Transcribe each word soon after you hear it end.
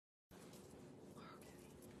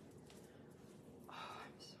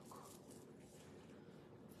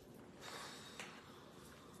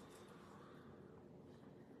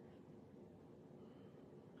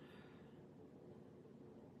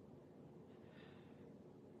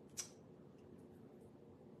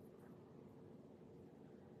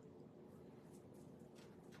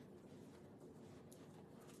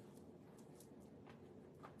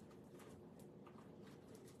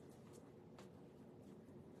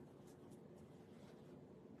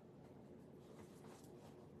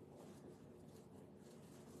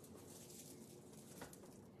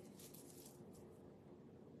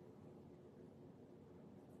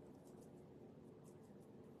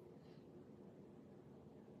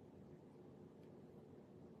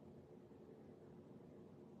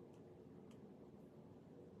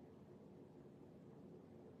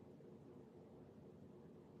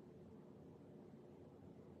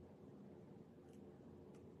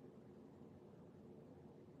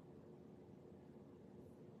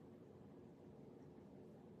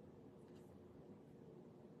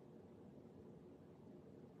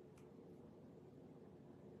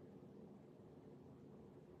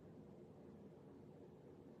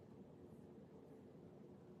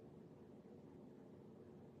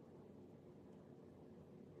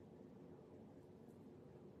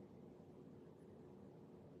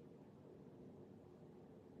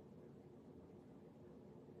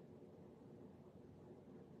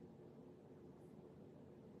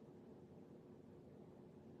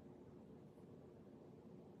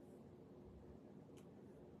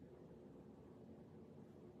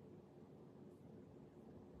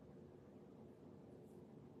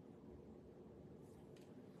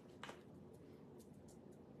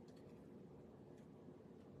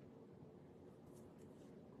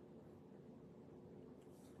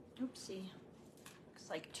Oopsie. Looks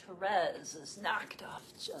like Therese is knocked off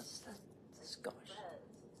just a skosh.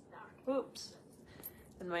 Oops.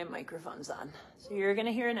 And my microphone's on. So you're going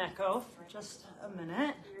to hear an echo for just a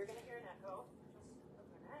minute.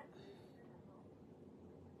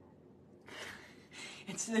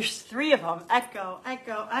 There's three of them. Echo,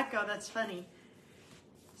 echo, echo. That's funny.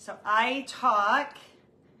 So I talk,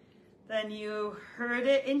 then you heard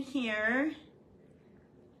it in here,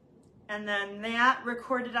 and then that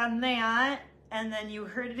recorded on that, and then you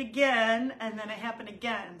heard it again, and then it happened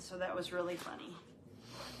again. So that was really funny.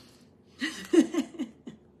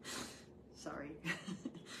 Sorry.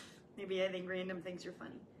 Maybe I think random things are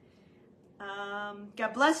funny.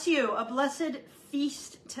 God bless you. A blessed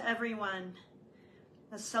feast to everyone.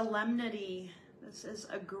 A solemnity. This is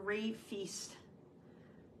a great feast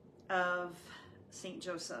of Saint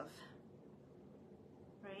Joseph.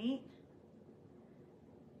 Right?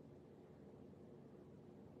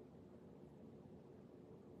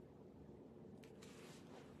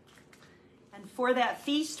 And for that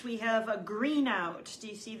feast, we have a green out. Do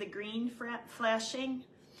you see the green flashing?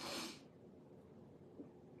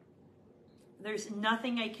 There's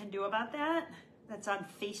nothing I can do about that. That's on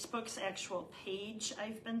Facebook's actual page,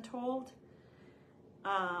 I've been told.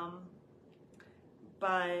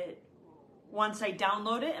 But once I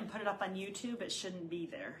download it and put it up on YouTube, it shouldn't be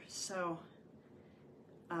there. So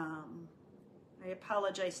I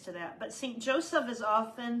apologize to that. But St. Joseph is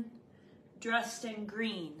often dressed in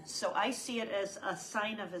green, so I see it as a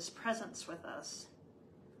sign of his presence with us.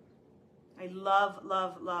 I love,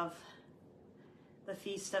 love, love the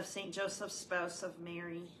feast of St. Joseph, spouse of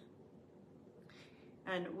Mary.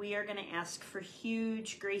 And we are going to ask for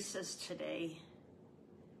huge graces today.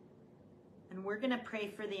 And we're going to pray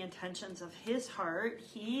for the intentions of his heart.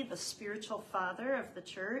 He, the spiritual father of the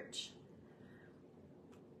church,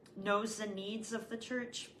 knows the needs of the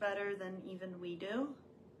church better than even we do.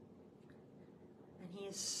 And he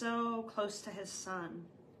is so close to his son.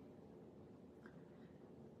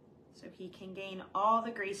 So he can gain all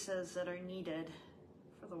the graces that are needed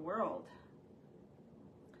for the world.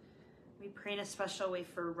 We pray in a special way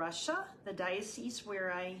for Russia. The diocese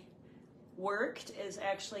where I worked is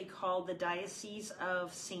actually called the Diocese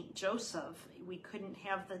of St. Joseph. We couldn't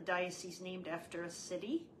have the diocese named after a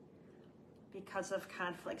city because of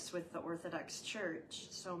conflicts with the Orthodox Church.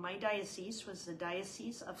 So my diocese was the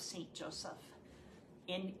Diocese of St. Joseph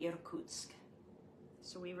in Irkutsk.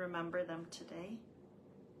 So we remember them today.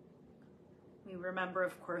 We remember,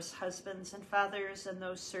 of course, husbands and fathers and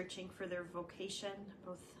those searching for their vocation,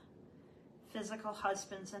 both physical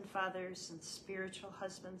husbands and fathers and spiritual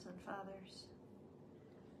husbands and fathers.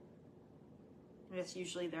 I guess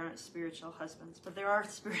usually there aren't spiritual husbands, but there are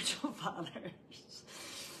spiritual fathers.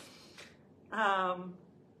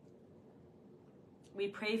 We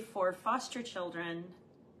pray for foster children.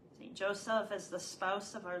 St. Joseph, as the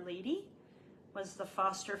spouse of Our Lady, was the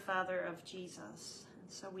foster father of Jesus.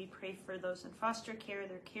 And so we pray for those in foster care,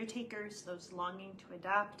 their caretakers, those longing to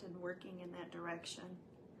adopt and working in that direction.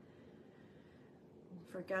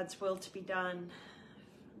 For God's will to be done.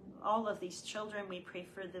 All of these children, we pray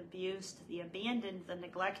for the abused, the abandoned, the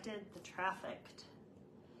neglected, the trafficked.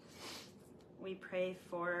 We pray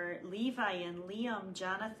for Levi and Liam,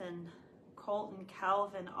 Jonathan, Colton,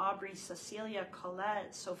 Calvin, Aubrey, Cecilia,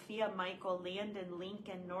 Colette, Sophia, Michael, Landon,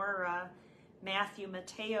 Lincoln, Nora, Matthew,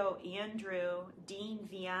 Mateo, Andrew, Dean,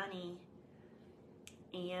 Vianney,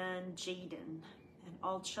 and Jaden, and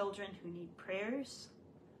all children who need prayers.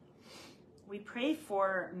 We pray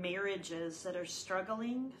for marriages that are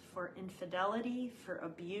struggling, for infidelity, for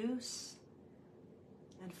abuse,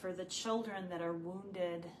 and for the children that are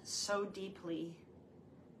wounded so deeply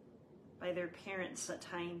by their parents at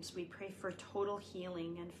times. We pray for total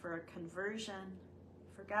healing and for a conversion,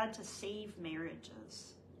 for God to save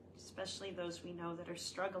marriages, especially those we know that are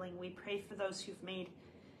struggling. We pray for those who've made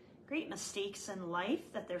great mistakes in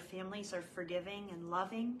life, that their families are forgiving and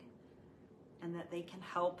loving, and that they can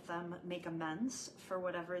help them make amends for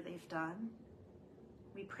whatever they've done.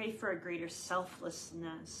 We pray for a greater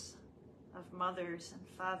selflessness of mothers and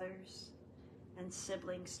fathers and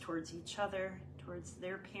siblings towards each other, towards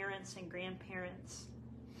their parents and grandparents.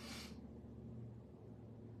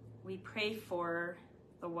 We pray for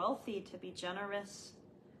the wealthy to be generous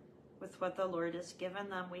with what the Lord has given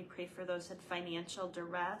them. We pray for those in financial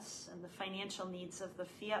duress and the financial needs of the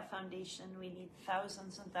Fiat Foundation. We need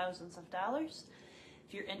thousands and thousands of dollars.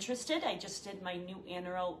 If you're interested, I just did my new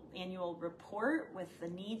annual report with the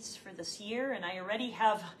needs for this year, and I already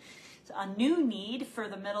have a new need for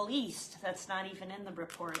the Middle East that's not even in the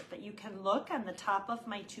report, but you can look on the top of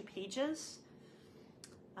my 2 pages.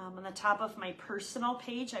 On the top of my personal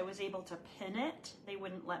page, I was able to pin it. They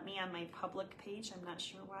wouldn't let me on my public page. I'm not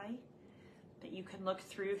sure why. But you can look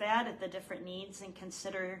through that at the different needs and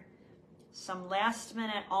consider some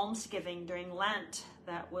last-minute almsgiving during Lent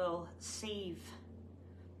that will save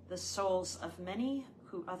the souls of many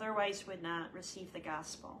who otherwise would not receive the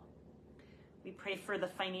gospel. We pray for the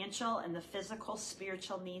financial and the physical,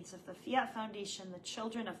 spiritual needs of the Fiat Foundation, the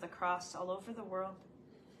Children of the Cross all over the world,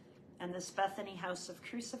 and this Bethany House of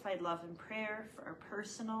Crucified Love and Prayer, for our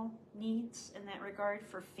personal needs in that regard,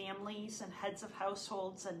 for families and heads of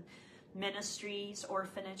households and ministries,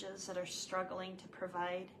 orphanages that are struggling to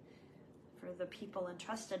provide for the people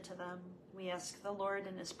entrusted to them. We ask the Lord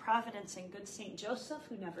in his providence and good Saint Joseph,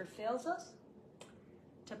 who never fails us,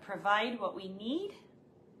 to provide what we need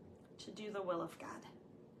to do the will of God.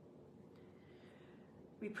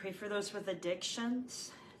 We pray for those with addictions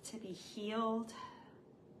to be healed,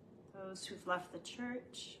 those who've left the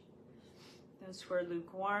church, those who are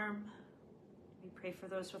lukewarm. We pray for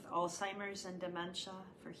those with Alzheimer's and dementia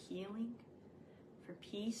for healing, for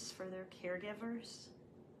peace for their caregivers,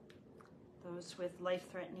 those with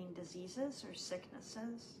life-threatening diseases or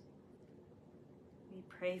sicknesses. We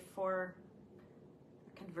pray for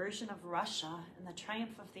the conversion of Russia and the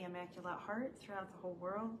triumph of the Immaculate Heart throughout the whole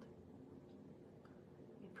world.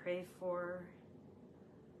 We pray for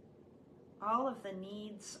all of the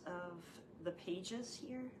needs of the pages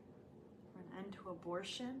here, for an end to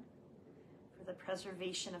abortion, for the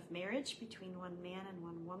preservation of marriage between one man and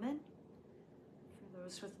one woman, for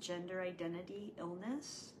those with gender identity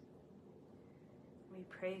illness. We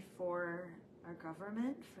pray for our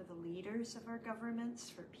government, for the leaders of our governments,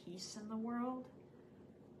 for peace in the world,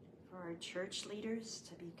 for our church leaders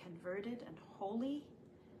to be converted and holy,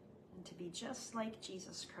 and to be just like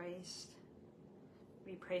Jesus Christ.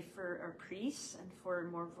 We pray for our priests and for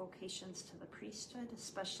more vocations to the priesthood,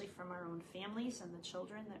 especially from our own families and the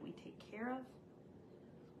children that we take care of.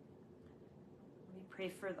 We pray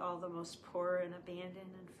for all the most poor and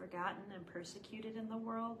abandoned and forgotten and persecuted in the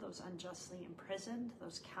world, those unjustly imprisoned,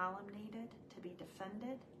 those calumniated, to be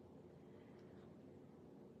defended.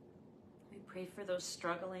 We pray for those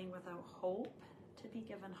struggling without hope, to be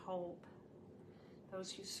given hope.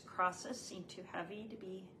 Those whose crosses seem too heavy, to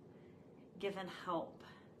be given help.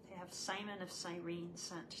 They have Simon of Cyrene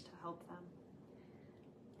sent to help them.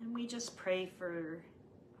 And we just pray for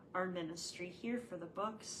our ministry here, for the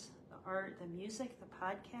books, the art, the music, the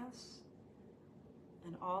podcasts,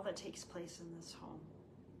 and all that takes place in this home.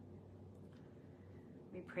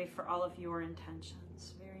 We pray for all of your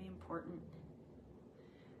intentions, very important.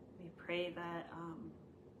 We pray that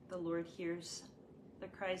the Lord hears the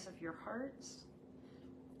cries of your hearts.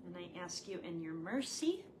 And I ask you in your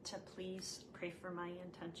mercy to please pray for my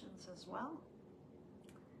intentions as well.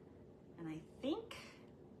 And I think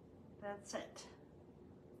that's it.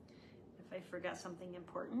 If I forgot something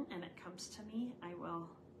important and it comes to me, I will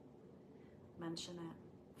mention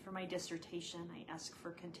it. For my dissertation, I ask for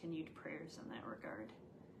continued prayers in that regard.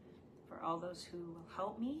 For all those who will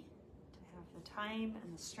help me to have the time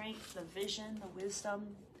and the strength, the vision, the wisdom,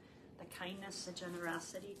 the kindness, the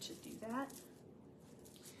generosity to do that.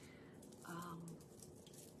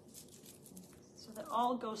 So that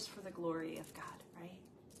all goes for the glory of God, right?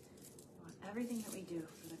 We want everything that we do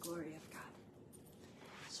for the glory of God.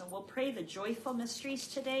 So we'll pray the joyful mysteries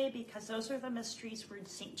today, because those are the mysteries where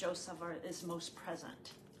St. Joseph is most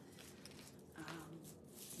present.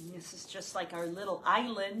 This is just like our little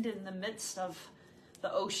island in the midst of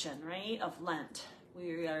the ocean, right, of Lent.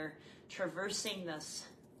 We are traversing this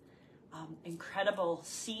incredible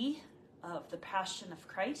sea of the Passion of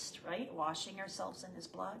Christ, right, washing ourselves in his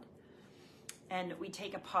blood. And we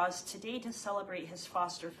take a pause today to celebrate his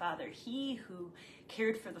foster father, he who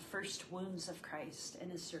cared for the first wounds of Christ in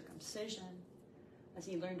his circumcision, as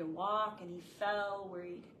he learned to walk and he fell, where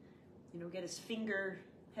he'd, get his finger,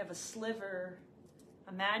 have a sliver.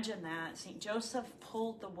 Imagine that. St. Joseph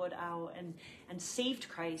pulled the wood out and saved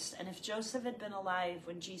Christ. And if Joseph had been alive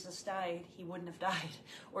when Jesus died, he wouldn't have died,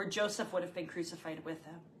 or Joseph would have been crucified with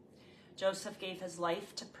him. Joseph gave his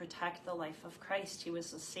life to protect the life of Christ. He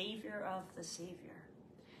was the Savior of the Savior,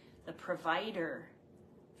 the provider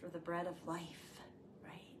for the bread of life,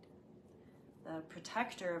 right? The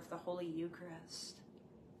protector of the Holy Eucharist,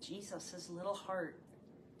 Jesus, his little heart.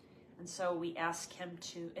 And so we ask him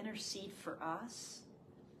to intercede for us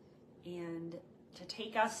and to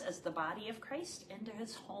take us as the body of Christ into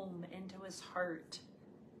his home, into his heart.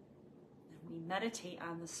 And we meditate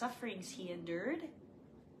on the sufferings he endured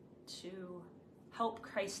to help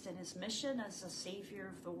Christ in his mission as the Savior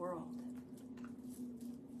of the world.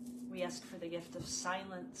 We ask for the gift of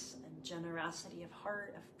silence and generosity of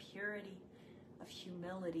heart, of purity, of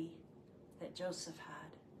humility that Joseph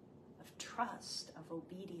had, of trust, of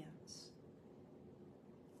obedience.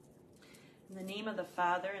 In the name of the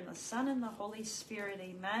Father, and the Son, and the Holy Spirit,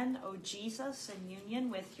 amen. O Jesus, in union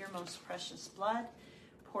with your most precious blood,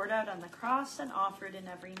 poured out on the cross and offered in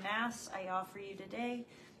every Mass, I offer you today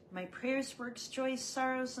my prayers, works, joys,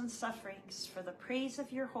 sorrows, and sufferings, for the praise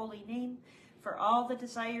of your holy name, for all the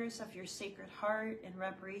desires of your sacred heart, in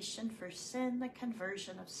reparation for sin, the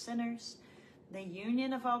conversion of sinners, the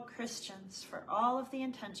union of all Christians, for all of the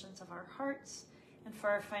intentions of our hearts, and for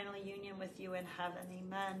our final union with you in heaven.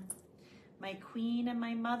 Amen. My Queen and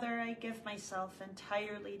my Mother, I give myself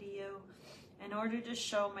entirely to you. In order to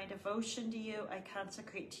show my devotion to you, I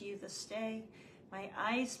consecrate to you this day my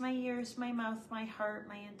eyes, my ears, my mouth, my heart,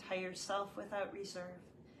 my entire self without reserve.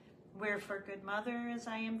 Wherefore, good Mother, as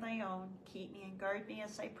I am thy own, keep me and guard me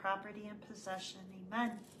as thy property and possession.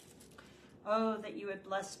 Amen. Oh, that you would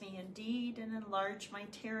bless me indeed and enlarge my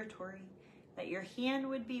territory, that your hand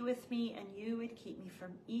would be with me and you would keep me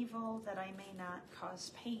from evil, that I may not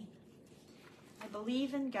cause pain. I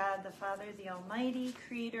believe in God, the Father, the Almighty,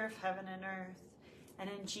 creator of heaven and earth, and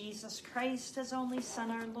in Jesus Christ, his only Son,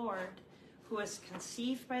 our Lord, who was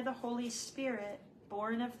conceived by the Holy Spirit,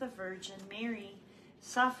 born of the Virgin Mary,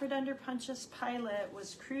 suffered under Pontius Pilate,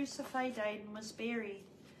 was crucified, died, and was buried.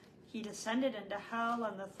 He descended into hell.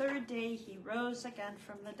 On the third day he rose again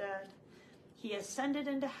from the dead. He ascended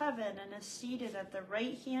into heaven and is seated at the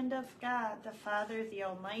right hand of God, the Father, the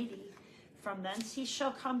Almighty. From thence he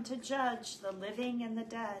shall come to judge the living and the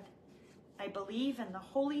dead. I believe in the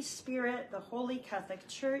Holy Spirit, the Holy Catholic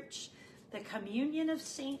Church, the communion of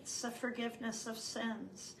saints, the forgiveness of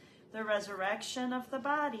sins, the resurrection of the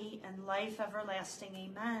body, and life everlasting.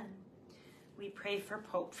 Amen. We pray for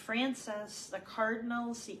Pope Francis, the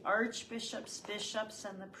cardinals, the archbishops, bishops,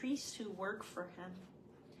 and the priests who work for him.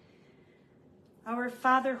 Our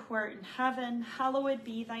Father who art in heaven, hallowed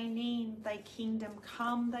be thy name. Thy kingdom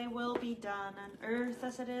come, thy will be done, on earth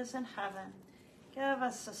as it is in heaven. Give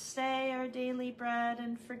us this day our daily bread,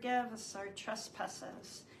 and forgive us our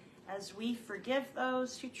trespasses, as we forgive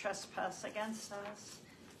those who trespass against us.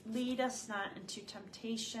 Lead us not into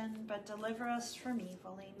temptation, but deliver us from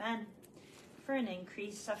evil. Amen. For an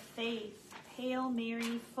increase of faith, Hail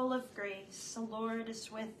Mary, full of grace, the Lord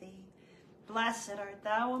is with thee. Blessed art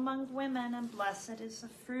thou among women, and blessed is the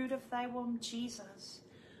fruit of thy womb, Jesus.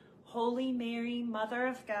 Holy Mary, Mother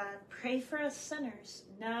of God, pray for us sinners,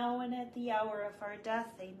 now and at the hour of our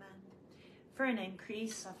death. Amen. For an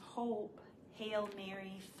increase of hope, Hail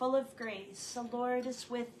Mary, full of grace, the Lord is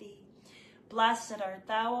with thee. Blessed art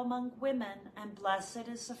thou among women, and blessed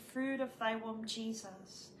is the fruit of thy womb,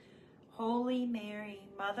 Jesus. Holy Mary,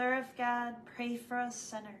 Mother of God, pray for us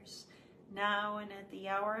sinners, now and at the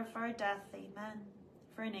hour of our death. Amen.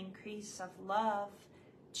 For an increase of love,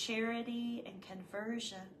 charity, and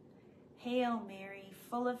conversion, Hail Mary,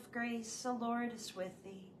 full of grace, the Lord is with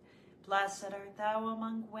thee. Blessed art thou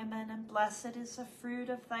among women, and blessed is the fruit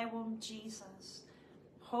of thy womb, Jesus.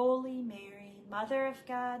 Holy Mary, Mother of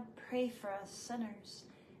God, pray for us sinners,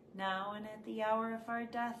 now and at the hour of our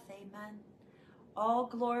death. Amen. All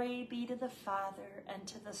glory be to the Father, and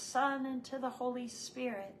to the Son, and to the Holy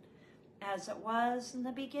Spirit, as it was in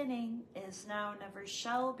the beginning, is now, and ever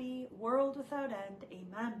shall be, world without end.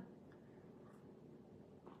 Amen.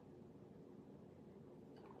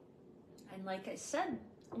 And like I said,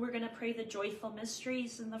 we're going to pray the joyful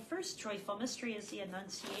mysteries, and the first joyful mystery is the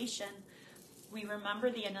Annunciation. We remember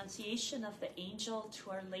the Annunciation of the angel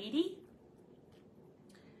to Our Lady,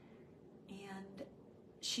 and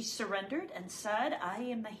she surrendered and said, I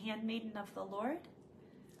am the handmaiden of the Lord.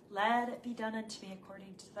 Let it be done unto me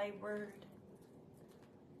according to thy word.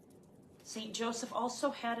 Saint Joseph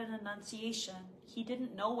also had an Annunciation. He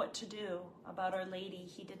didn't know what to do about Our Lady.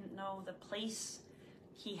 He didn't know the place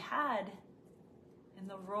he had in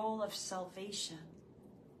the role of salvation.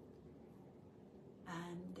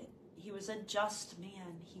 And he was a just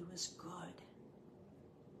man. He was good.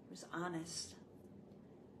 He was honest.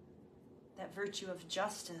 That virtue of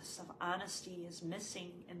justice, of honesty, is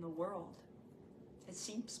missing in the world. It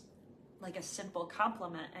seems like a simple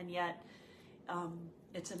compliment, and yet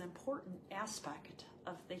it's an important aspect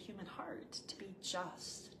of the human heart, to be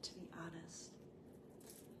just, to be honest.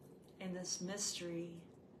 In this mystery,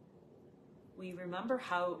 we remember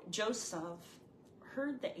how Joseph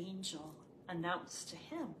heard the angel announce to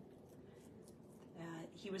him that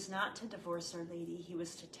he was not to divorce Our Lady, he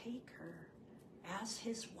was to take her as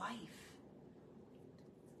his wife.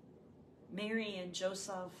 Mary and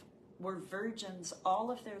Joseph were virgins all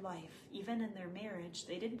of their life. Even in their marriage,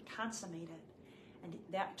 they didn't consummate it. And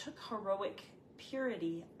that took heroic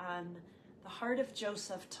purity on the heart of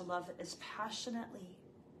Joseph to love as passionately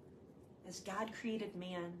as God created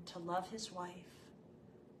man to love his wife,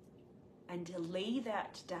 and to lay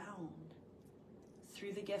that down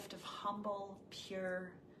through the gift of humble,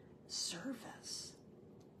 pure service,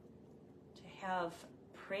 to have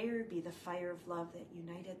prayer be the fire of love that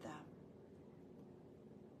united them.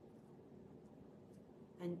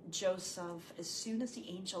 And Joseph, as soon as the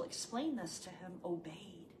angel explained this to him,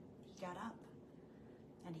 obeyed. He got up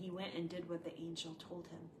and he went and did what the angel told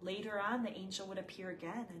him. Later on, the angel would appear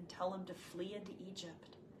again and tell him to flee into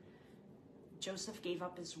Egypt. Joseph gave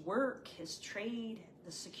up his work, his trade,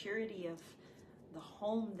 the security of the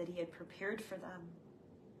home that he had prepared for them.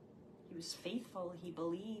 He was faithful, he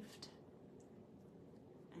believed,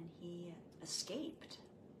 and he escaped.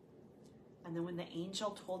 And then when the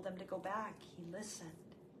angel told them to go back, he listened.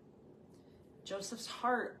 Joseph's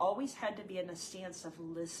heart always had to be in a stance of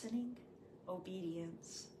listening,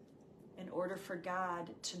 obedience, in order for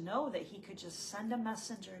God to know that he could just send a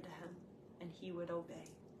messenger to him and he would obey.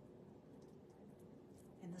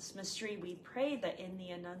 In this mystery, we pray that in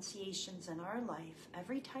the annunciations in our life,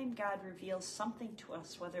 every time God reveals something to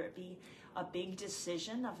us, whether it be a big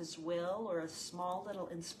decision of his will or a small little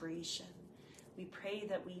inspiration, we pray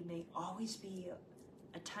that we may always be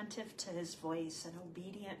attentive to his voice and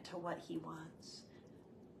obedient to what he wants.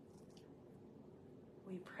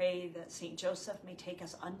 We pray that St. Joseph may take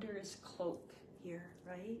us under his cloak here,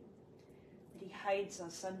 right? That he hides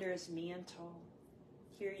us under his mantle.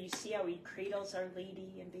 Here you see how he cradles Our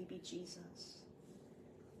Lady and baby Jesus.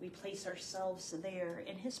 We place ourselves there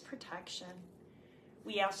in his protection.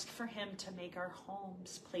 We ask for him to make our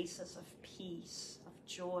homes places of peace, of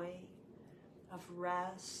joy, of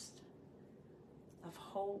rest, of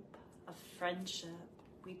hope, of friendship.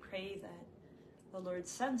 We pray that the Lord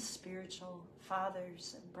sends spiritual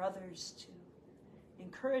fathers and brothers to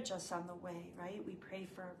encourage us on the way, right? We pray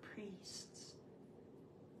for our priests.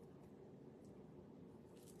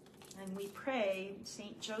 And we pray,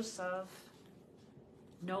 St. Joseph,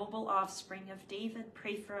 noble offspring of David,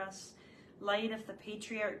 pray for us. Light of the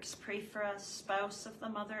patriarchs, pray for us. Spouse of the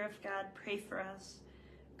Mother of God, pray for us.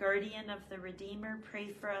 Guardian of the Redeemer, pray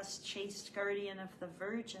for us. Chaste guardian of the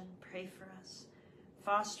Virgin, pray for us.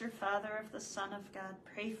 Foster father of the Son of God,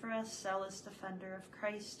 pray for us. Zealous defender of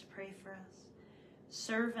Christ, pray for us.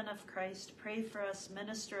 Servant of Christ, pray for us.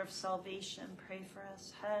 Minister of salvation, pray for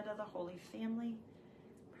us. Head of the Holy Family,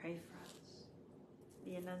 pray for us.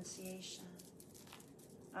 The Annunciation.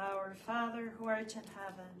 Our Father, who art in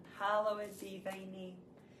heaven, hallowed be thy name.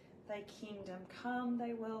 Thy kingdom come,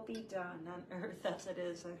 thy will be done on earth as it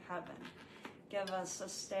is in heaven. Give us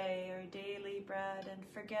this day our daily bread, and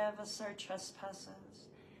forgive us our trespasses,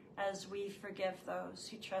 as we forgive those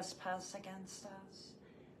who trespass against us.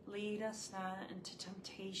 Lead us not into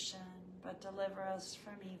temptation, but deliver us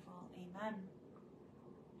from evil. Amen.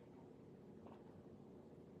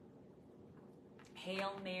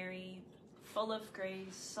 Hail Mary, full of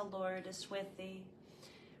grace, the Lord is with thee.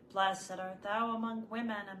 Blessed art thou among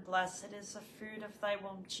women, and blessed is the fruit of thy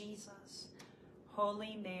womb, Jesus.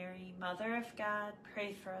 Holy Mary, Mother of God,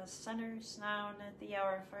 pray for us sinners, now and at the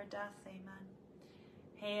hour of our death. Amen.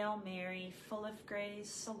 Hail Mary, full of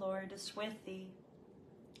grace, the Lord is with thee.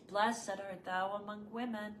 Blessed art thou among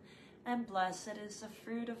women, and blessed is the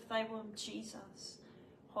fruit of thy womb, Jesus.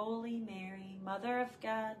 Holy Mary, Mother of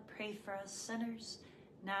God, pray for us sinners,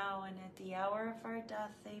 now and at the hour of our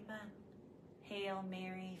death. Amen. Hail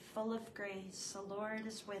Mary, full of grace, the Lord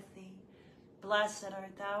is with thee. Blessed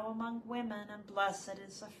art thou among women, and blessed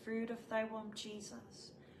is the fruit of thy womb,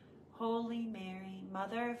 Jesus. Holy Mary,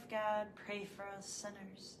 Mother of God, pray for us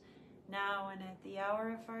sinners, now and at the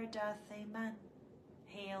hour of our death. Amen.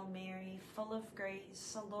 Hail Mary, full of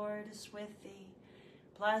grace, the Lord is with thee.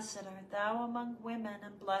 Blessed art thou among women,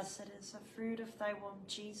 and blessed is the fruit of thy womb,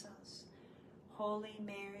 Jesus. Holy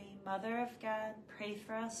Mary, Mother of God, pray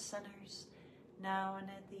for us sinners, now and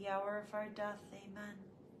at the hour of our death. Amen.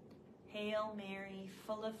 Hail Mary,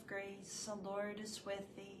 full of grace, the Lord is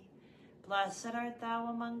with thee. Blessed art thou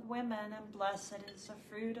among women, and blessed is the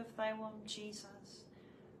fruit of thy womb, Jesus.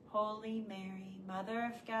 Holy Mary,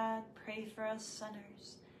 Mother of God, pray for us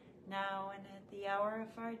sinners, now and at the hour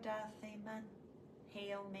of our death. Amen.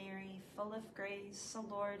 Hail Mary, full of grace, the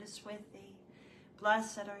Lord is with thee.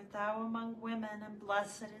 Blessed art thou among women, and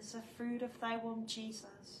blessed is the fruit of thy womb,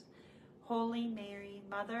 Jesus. Holy Mary,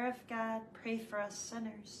 Mother of God, pray for us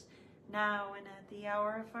sinners, now and at the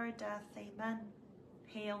hour of our death. Amen.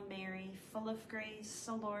 Hail Mary, full of grace,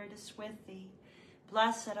 the Lord is with thee.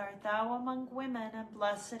 Blessed art thou among women, and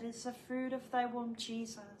blessed is the fruit of thy womb,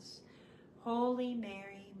 Jesus. Holy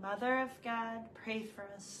Mary, Mother of God, pray for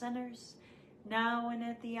us sinners, now and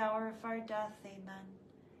at the hour of our death. Amen.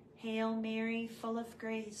 Hail Mary, full of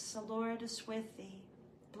grace, the Lord is with thee.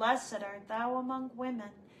 Blessed art thou among women,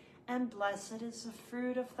 and blessed is the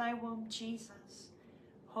fruit of thy womb, Jesus.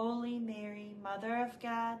 Holy Mary, Mother of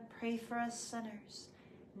God, pray for us sinners,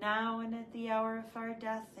 now and at the hour of our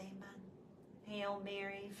death. Amen. Hail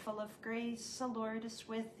Mary, full of grace, the Lord is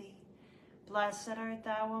with thee. Blessed art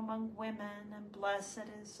thou among women, and blessed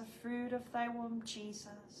is the fruit of thy womb,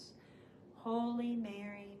 Jesus. Holy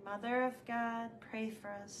Mary, Mother of God, pray for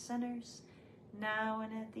us sinners, now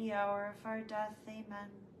and at the hour of our death. Amen.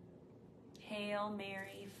 Hail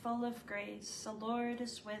Mary, full of grace, the Lord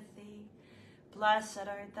is with thee. Blessed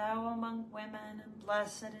art thou among women, and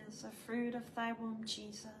blessed is the fruit of thy womb,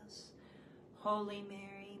 Jesus. Holy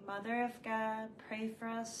Mary, Mother of God, pray for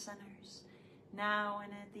us sinners, now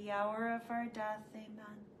and at the hour of our death.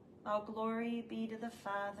 Amen. All glory be to the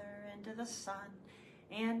Father, and to the Son,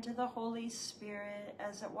 and to the Holy Spirit,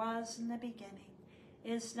 as it was in the beginning,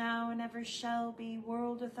 is now, and ever shall be,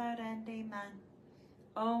 world without end. Amen.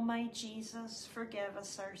 O my Jesus, forgive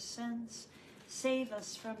us our sins, save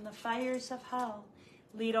us from the fires of hell,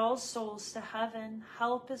 lead all souls to heaven,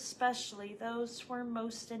 help especially those who are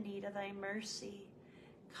most in need of thy mercy.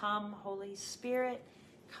 Come, Holy Spirit,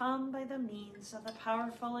 come by the means of the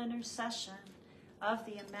powerful intercession of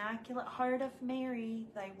the Immaculate Heart of Mary,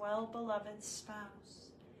 thy well-beloved spouse.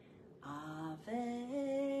 Ave,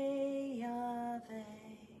 Ave,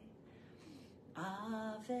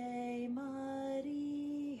 Ave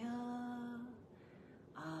Maria,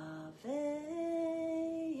 Ave,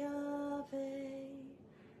 Ave,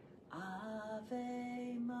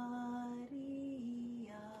 Ave Maria.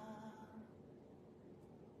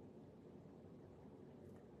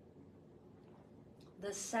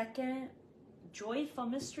 The second joyful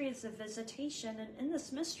mystery is the visitation, and in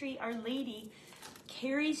this mystery, Our Lady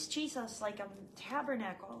carries Jesus like a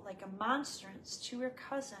tabernacle, like a monstrance, to her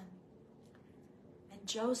cousin. And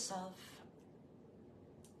Joseph,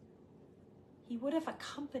 he would have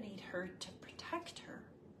accompanied her to protect her,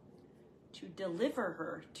 to deliver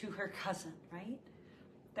her to her cousin, right?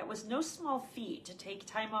 That was no small feat, to take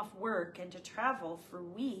time off work and to travel for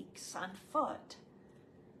weeks on foot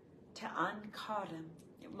to An-Karim.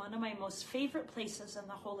 One of my most favorite places in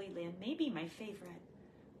the Holy Land, maybe my favorite,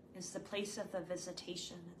 is the place of the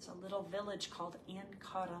visitation. It's a little village called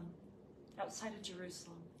An-Karim, outside of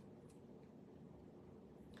Jerusalem.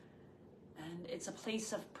 And it's a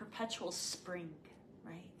place of perpetual spring,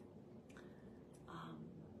 right?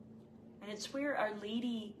 And it's where Our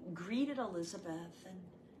Lady greeted Elizabeth,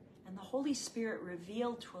 and the Holy Spirit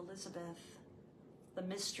revealed to Elizabeth the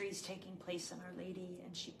mysteries taking place in Our Lady,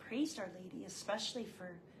 and she praised Our Lady, especially for,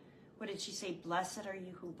 what did she say? Blessed are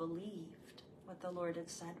you who believed what the Lord had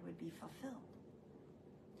said would be fulfilled.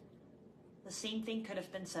 The same thing could have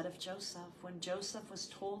been said of Joseph. When Joseph was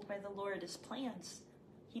told by the Lord his plans,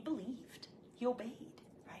 he believed, he obeyed,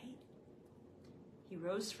 right? He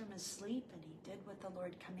rose from his sleep and he did what the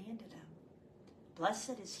Lord commanded him.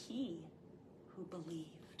 Blessed is he who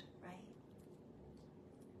believed, right?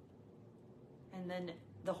 And then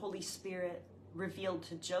the Holy Spirit revealed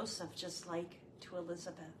to Joseph, just like to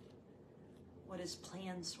Elizabeth, what his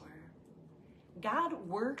plans were. God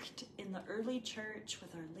worked in the early church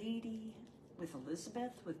with Our Lady, with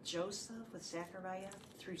Elizabeth, with Joseph, with Zechariah,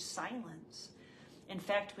 through silence. In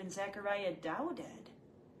fact, when Zechariah doubted,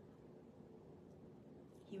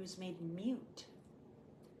 he was made mute.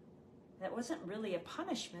 That wasn't really a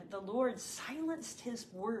punishment. The Lord silenced his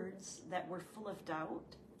words that were full of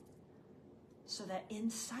doubt, so that in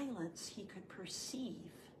silence he could perceive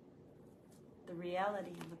the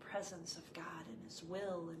reality and the presence of God and his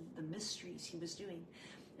will and the mysteries he was doing.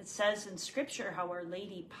 It says in Scripture how Our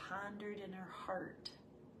Lady pondered in her heart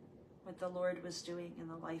what the Lord was doing in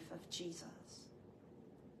the life of Jesus.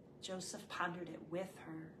 Joseph pondered it with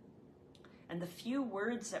her. And the few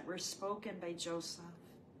words that were spoken by Joseph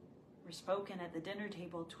were spoken at the dinner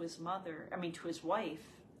table to his to his wife,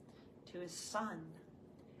 to his son.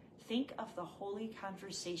 Think of the holy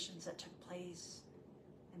conversations that took place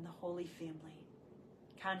in the Holy Family.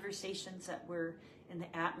 Conversations that were in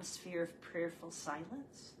the atmosphere of prayerful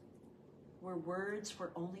silence, where words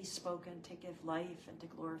were only spoken to give life and to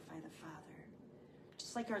glorify the Father.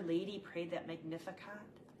 Just like Our Lady prayed that Magnificat,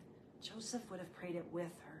 Joseph would have prayed it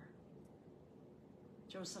with her.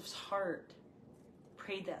 Joseph's heart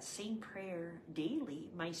prayed that same prayer daily.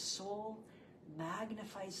 My soul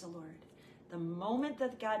magnifies the Lord. The moment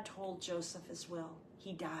that God told Joseph his will,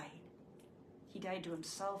 he died. He died to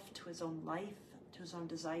himself, to his own life, to his own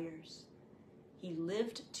desires. He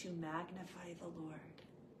lived to magnify the Lord.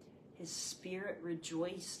 His spirit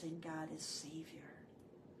rejoiced in God as Savior.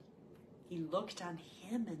 He looked on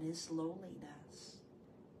him in his lowliness,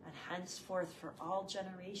 and henceforth for all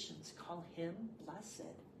generations call him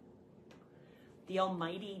blessed. The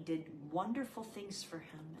Almighty did wonderful things for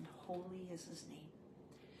him, and holy is his name.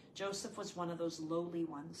 Joseph was one of those lowly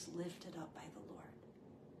ones lifted up by the Lord.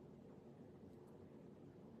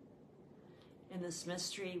 In this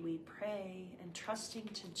mystery, we pray, entrusting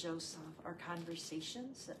to Joseph our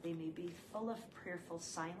conversations, that they may be full of prayerful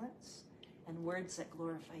silence and words that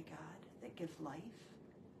glorify God, that give life.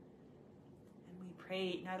 And we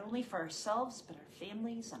pray not only for ourselves, but our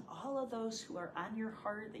families and all of those who are on your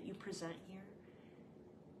heart that you present here,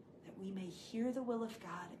 that we may hear the will of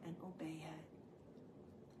God and obey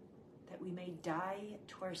it, that we may die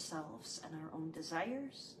to ourselves and our own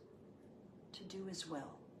desires to do his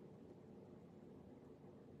will,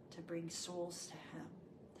 to bring souls to him,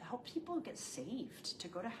 to help people get saved, to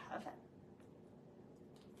go to heaven.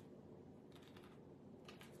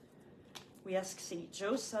 We ask St.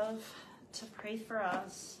 Joseph to pray for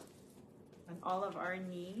us and all of our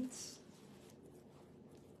needs.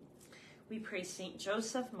 We pray St.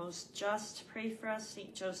 Joseph, most just, pray for us.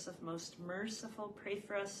 St. Joseph, most merciful, pray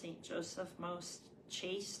for us. St. Joseph, most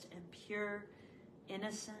chaste and pure,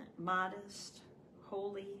 innocent, modest,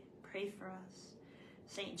 holy, pray for us.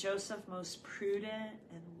 St. Joseph, most prudent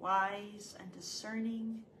and wise and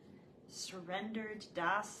discerning, surrendered,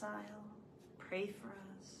 docile, pray for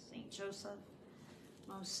us. St. Joseph,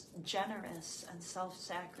 most generous and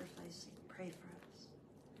self-sacrificing, pray for us.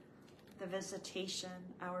 The Visitation.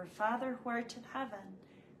 Our Father who art in heaven,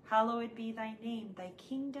 hallowed be thy name. Thy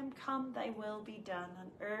kingdom come, thy will be done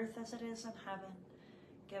on earth as it is in heaven.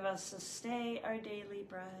 Give us this day our daily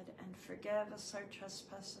bread, and forgive us our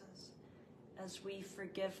trespasses, as we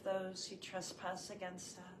forgive those who trespass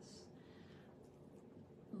against us.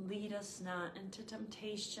 Lead us not into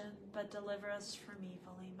temptation, but deliver us from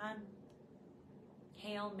evil. Amen.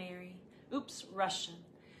 Hail Mary. Russian.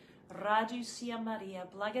 Radusia Maria,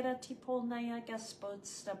 blagodati polnaya Gospod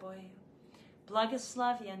s тобою.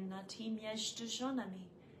 Благословенна ты между женами,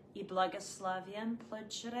 и благословен плод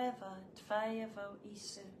чрева твоего,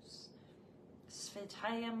 Иисус.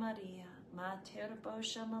 Святая Мария, Матерь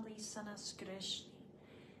Божия, молись за нас грешных,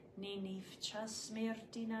 ныне в час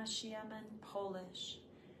смерти нашей. Амен. Polish.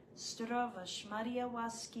 Zdrowaś Maria,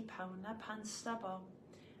 łaski pełna, Pan z Tobą,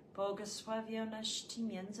 błogosławionaś Ty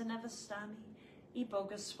między niewiastami i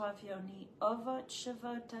błogosławiony owoc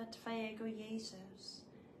żywota Twojego, Jezus.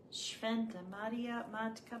 Święta Maria,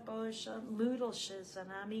 Matka Boża, módl się za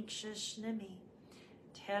nami grzesznymi,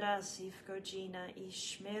 teraz i w godzinę i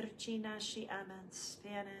śmierci naszej. Amen.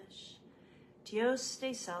 Spanish. Dios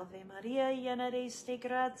te salve María, llena eres de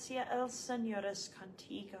gracia, el Señor es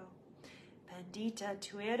contigo. Bendita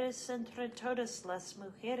tú eres entre todas las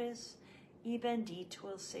mujeres, y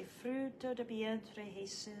bendito es el fruto de tu vientre,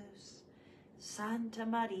 Jesús. Santa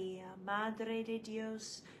María, Madre de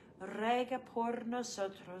Dios, ruega por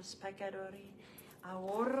nosotros pecadores,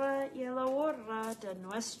 ahora y a la hora de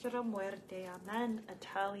nuestra muerte. Amén.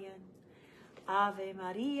 Italian. Ave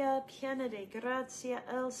María, piena de gracia,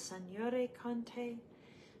 el Señor es contigo.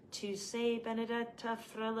 Tu sei benedetta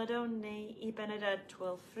fra le donne, y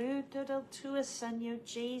benedetto il frutto del tuo seno,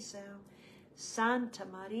 Gesù. Santa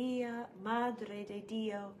Maria, Madre de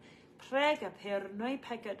Dio, prega per noi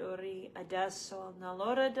peccatori, adesso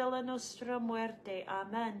nell'ora della nostra muerte.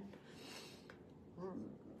 Amen.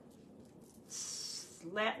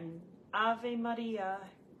 Latin. Ave Maria,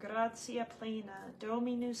 gratia plena,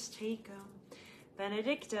 Dominus tecum,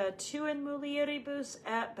 benedicta tu in mulieribus,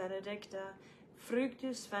 et benedicta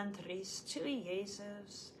fructus ventris tui,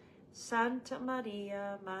 Iesus. Santa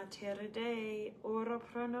Maria, Mater Dei, ora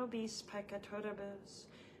pro nobis peccatoribus,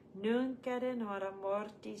 nunc et in hora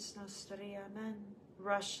mortis nostri. Amen.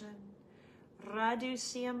 Russian.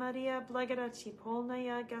 Radusia Maria, blagodati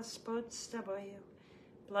polnaya Gospod s тобою,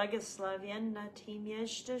 благословенна ты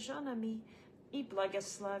между женами, и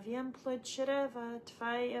благословен плод чрева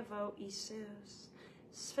твоего, Иисус.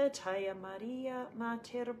 Святая Мария,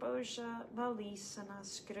 Матерь Божия, молись за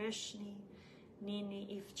нас грешных, ныне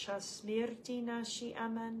и в час смерти нашей.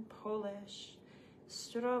 Амен. Polish.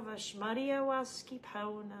 Zdrowaś Maria, łaski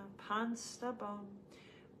pełna, Pan z Tobą,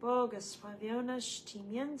 błogosławionaś Ty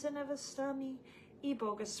między niewiastami i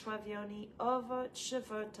błogosławiony owoc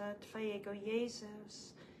żywota Twojego,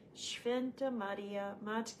 Jezus. Święta Maria,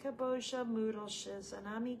 Matka Boża, módl się za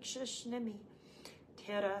nami grzesznymi,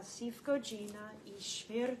 teraz i w godzinę i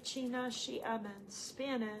śmierci naszej. Amen.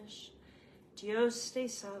 Spanish. Dios te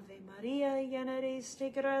salve María, llena eres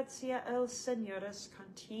de gracia, el Señor es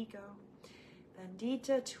contigo.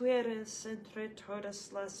 Bendita tú eres entre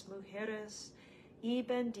todas las mujeres, y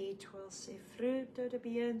bendito es el fruto de tu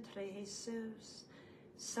vientre Jesús.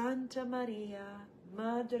 Santa María,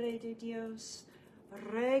 Madre de Dios,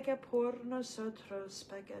 ruega por nosotros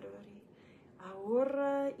pecadores,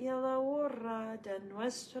 ahora y a la hora de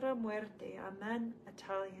nuestra muerte. Amén.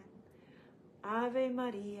 Italian. Ave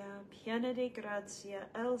María, piena de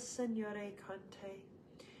gracia, el Señor es contigo.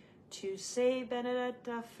 Tu sei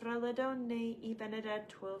benedetta fra le donne, y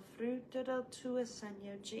benedetto il frutto del tuo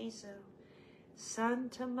seno, Gesù.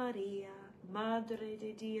 Santa Maria, Madre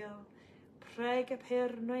de Dio, prega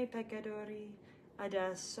per noi peccatori,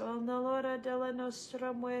 adesso e nell'ora della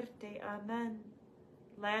nostra muerte. Amen.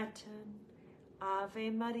 Latin.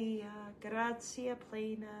 Ave Maria, gratia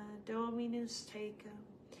plena, Dominus tecum,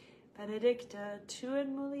 benedicta tu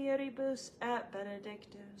in mulieribus, et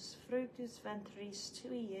benedictus fructus ventris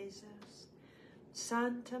tui, Iesus.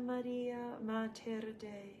 Santa Maria, Mater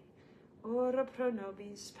Dei, ora pro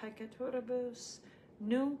nobis peccatoribus,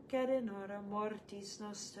 nunc et in hora mortis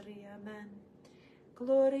nostri. Amen.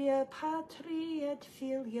 Gloria Patri et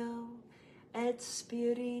Filio, et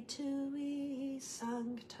Spiritui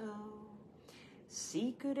Sancto,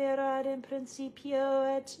 sicut erat in principio,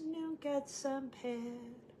 et nunc et semper,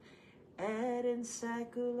 et in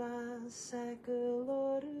saecula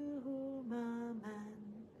saeculorum. Amen.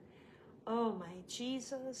 O my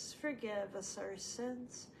Jesus, forgive us our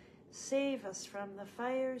sins, save us from the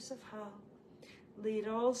fires of hell, lead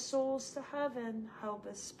all souls to heaven, help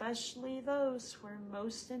especially those who are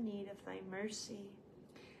most in need of thy mercy.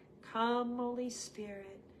 Come, Holy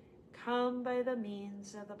Spirit, come by the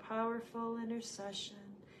means of the powerful intercession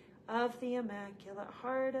of the Immaculate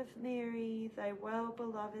Heart of Mary, thy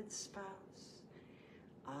well-beloved spouse.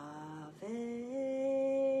 Ave,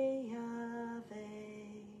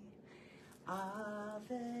 Ave,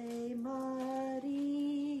 Ave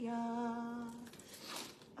Maria,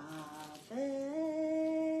 Ave,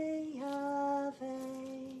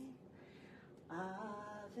 Ave,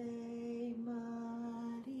 Ave Maria.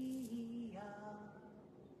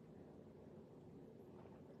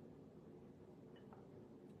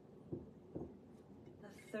 The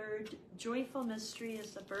third joyful mystery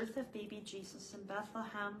is the birth of baby Jesus in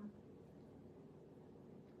Bethlehem.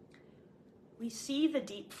 We see the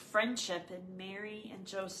deep friendship in Mary and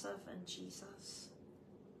Joseph and Jesus,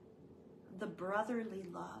 the brotherly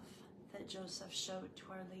love that Joseph showed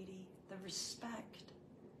to Our Lady, the respect,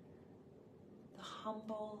 the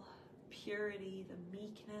humble purity, the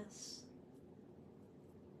meekness,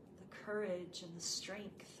 the courage and the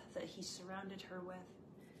strength that he surrounded her with.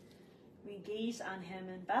 We gaze on him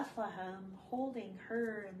in Bethlehem, holding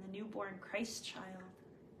her and the newborn Christ child,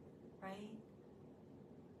 right?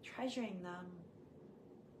 Treasuring them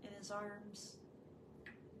in his arms,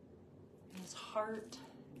 in his heart,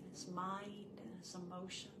 in his mind, in his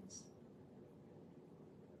emotions.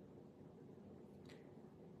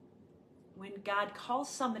 When God calls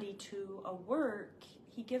somebody to a work,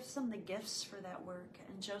 he gives them the gifts for that work.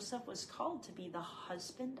 And Joseph was called to be the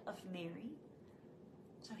husband of Mary.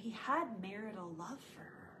 So he had marital love for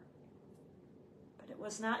her. But it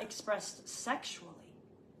was not expressed sexually.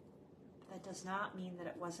 That does not mean that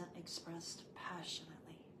it wasn't expressed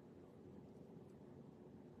passionately.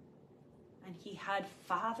 And he had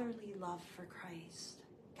fatherly love for Christ.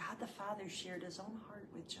 God the Father shared his own heart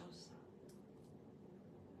with Joseph.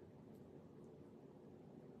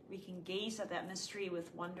 We can gaze at that mystery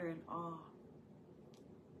with wonder and awe.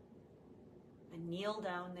 And kneel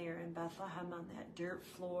down there in Bethlehem on that dirt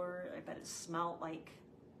floor. I bet it smelled like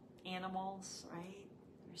animals, right?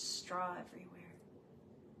 There's straw everywhere.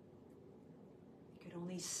 You could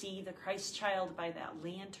only see the Christ child by that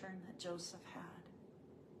lantern that Joseph had.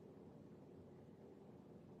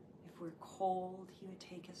 If we're cold, he would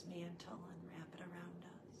take his mantle and wrap it around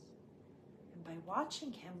us. And by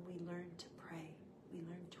watching him, we learn to pray. We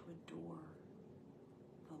learn to adore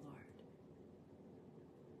the Lord.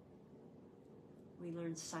 We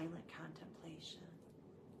learn silent contemplation.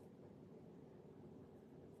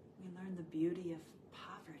 We learn the beauty of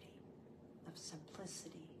poverty, of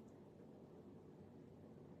simplicity,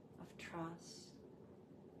 of trust.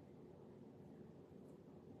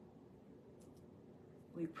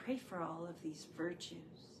 We pray for all of these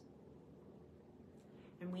virtues.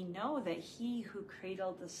 And we know that he who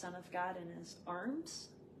cradled the Son of God in his arms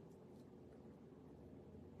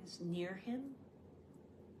is near him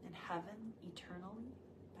in heaven eternally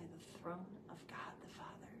by the throne of God the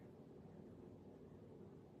Father.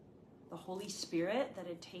 The Holy Spirit that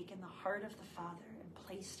had taken the heart of the Father and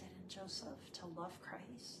placed it in Joseph to love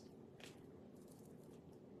Christ,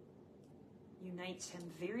 unites him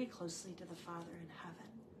very closely to the Father in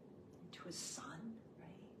heaven, and to his Son, right,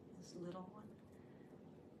 his little one.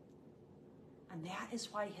 And that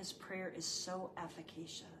is why his prayer is so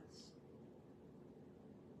efficacious.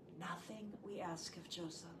 Nothing we ask of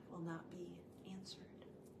Joseph will not be answered.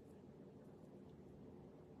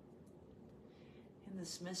 In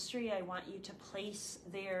this mystery, I want you to place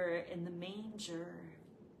there in the manger,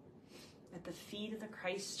 at the feet of the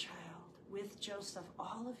Christ child, with Joseph,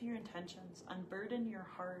 all of your intentions. Unburden your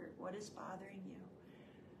heart. What is bothering you?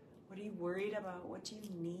 What are you worried about? What do you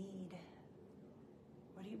need?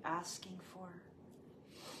 What are you asking for?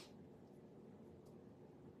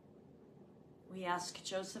 We ask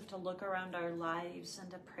Joseph to look around our lives and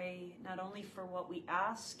to pray not only for what we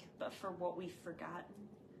ask, but for what we've forgotten.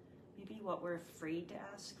 Maybe what we're afraid to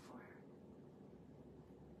ask for.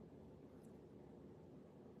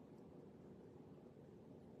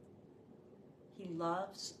 He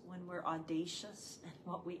loves when we're audacious in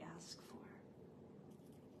what we ask for.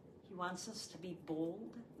 He wants us to be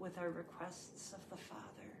bold with our requests of the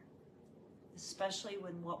Father, especially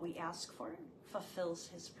when what we ask for fulfills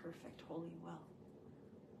his perfect holy will.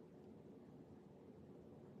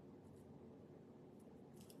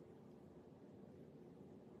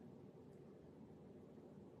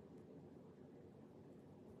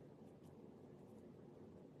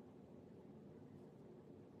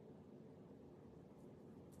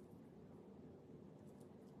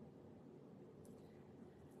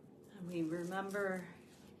 We remember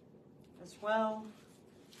as well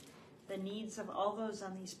the needs of all those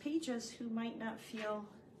on these pages who might not feel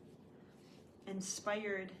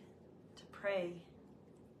inspired to pray.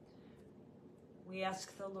 We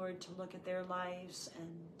ask the Lord to look at their lives and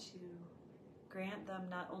to grant them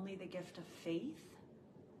not only the gift of faith,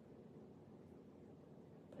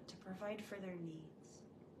 but to provide for their needs.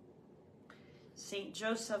 Saint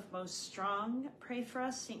Joseph, most strong, pray for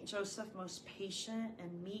us. Saint Joseph, most patient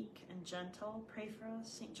and meek and gentle, pray for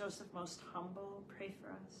us. Saint Joseph, most humble, pray for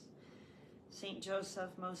us. Saint Joseph,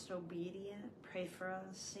 most obedient, pray for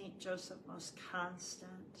us. Saint Joseph, most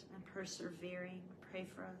constant and persevering, pray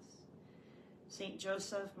for us. Saint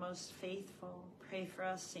Joseph, most faithful, pray for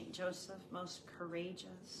us. Saint Joseph, most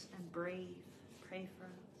courageous and brave, pray for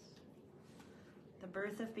us. The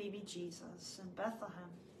birth of baby Jesus in Bethlehem.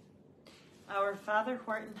 Our Father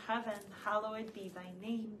who art in heaven, hallowed be thy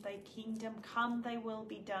name. Thy kingdom come, thy will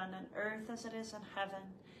be done on earth as it is in heaven.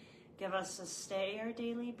 Give us this day our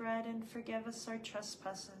daily bread, and forgive us our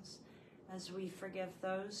trespasses, as we forgive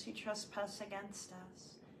those who trespass against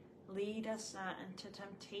us. Lead us not into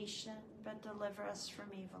temptation, but deliver us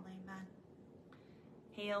from evil. Amen.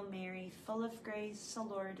 Hail Mary, full of grace, the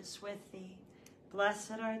Lord is with thee.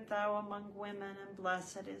 Blessed art thou among women, and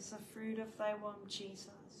blessed is the fruit of thy womb, Jesus.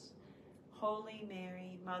 Holy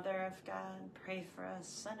Mary, Mother of God, pray for us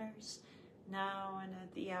sinners, now and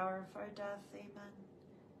at the hour of our death. Amen.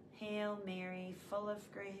 Hail Mary, full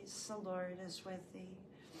of grace, the Lord is with thee.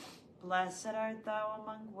 Blessed art thou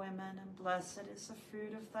among women, and blessed is the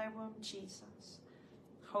fruit of thy womb, Jesus.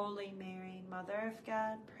 Holy Mary, Mother of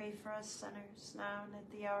God, pray for us sinners, now and at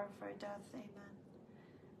the hour of our death. Amen.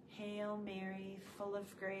 Hail Mary, full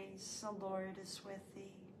of grace, the Lord is with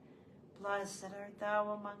thee. Blessed art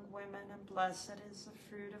thou among women, and blessed is the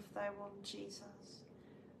fruit of thy womb, Jesus.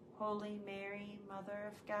 Holy Mary,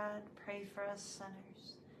 Mother of God, pray for us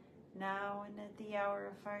sinners, now and at the hour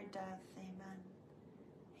of our death. Amen.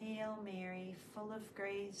 Hail Mary, full of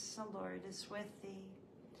grace, the Lord is with thee.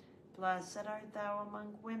 Blessed art thou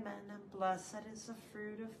among women, and blessed is the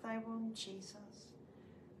fruit of thy womb, Jesus.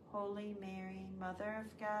 Holy Mary, Mother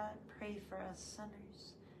of God, pray for us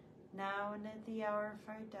sinners, now and at the hour of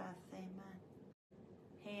our death. Amen.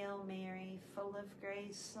 Hail Mary, full of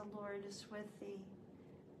grace, the Lord is with thee.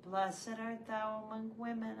 Blessed art thou among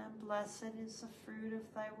women, and blessed is the fruit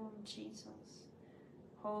of thy womb, Jesus.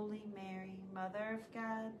 Holy Mary, Mother of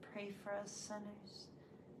God, pray for us sinners,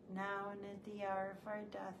 now and at the hour of our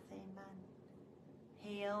death. Amen.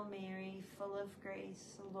 Hail Mary, full of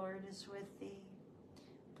grace, the Lord is with thee.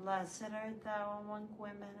 Blessed art thou among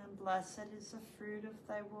women, and blessed is the fruit of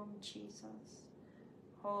thy womb, Jesus.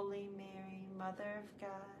 Holy Mary, Mother of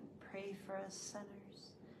God, pray for us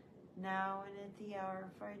sinners, now and at the hour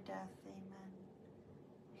of our death. Amen.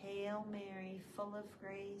 Hail Mary, full of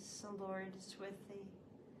grace, the Lord is with thee.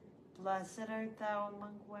 Blessed art thou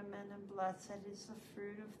among women, and blessed is the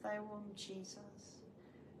fruit of thy womb, Jesus.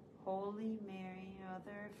 Holy Mary,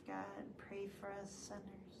 Mother of God, pray for us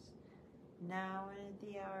sinners, now and at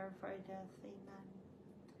the hour of our death. Amen.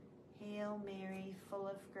 Hail Mary, full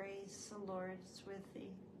of grace, the Lord is with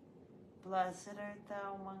thee. Blessed art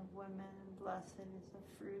thou among women, and blessed is the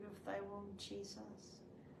fruit of thy womb, Jesus.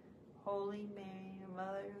 Holy Mary,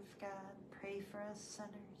 Mother of God, pray for us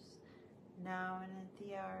sinners, now and at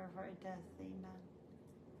the hour of our death. Amen.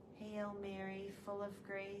 Hail Mary, full of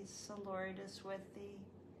grace, the Lord is with thee.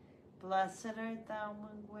 Blessed art thou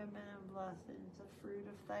among women, and blessed is the fruit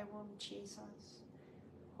of thy womb, Jesus.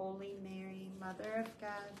 Holy Mary, Mother of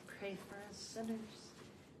God, pray for us sinners,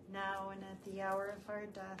 now and at the hour of our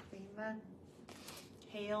death. Amen.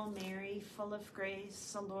 Hail Mary, full of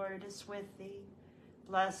grace, the Lord is with thee.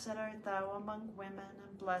 Blessed art thou among women,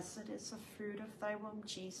 and blessed is the fruit of thy womb,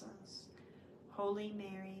 Jesus. Holy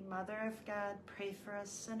Mary, Mother of God, pray for us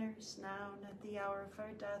sinners, now and at the hour of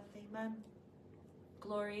our death. Amen.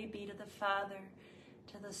 Glory be to the Father,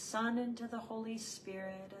 to the Son, and to the Holy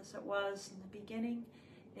Spirit, as it was in the beginning,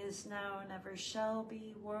 is now, and ever shall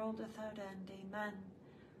be, world without end. Amen.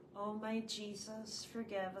 O my Jesus,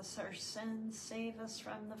 forgive us our sins, save us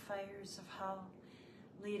from the fires of hell.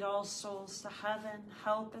 Lead all souls to heaven,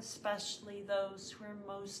 help especially those who are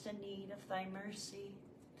most in need of thy mercy.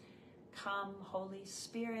 Come, Holy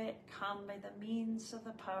Spirit, come by the means of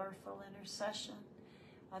the powerful intercession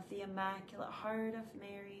of the Immaculate Heart of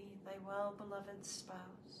Mary, thy well-beloved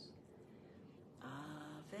spouse.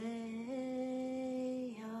 Ave,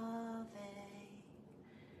 Ave,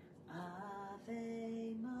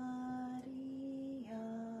 Ave Maria,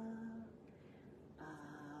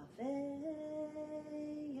 Ave,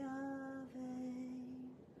 Ave,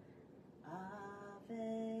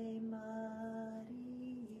 Ave Maria.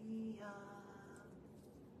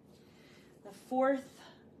 The fourth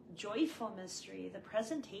joyful mystery, the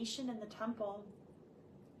presentation in the temple.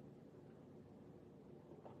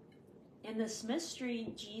 In this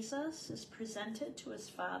mystery, Jesus is presented to his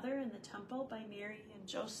Father in the temple by Mary and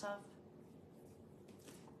Joseph.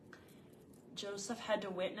 Joseph had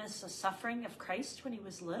to witness the suffering of Christ when he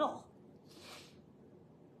was little.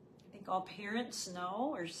 I think all parents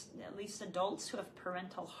know, or at least adults who have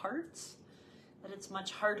parental hearts, that it's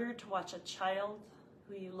much harder to watch a child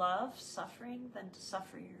who you love suffering than to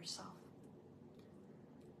suffer yourself.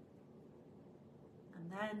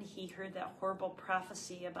 And then he heard that horrible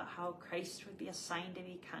prophecy about how Christ would be a sign to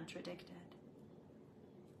be contradicted.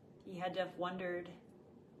 He had to have wondered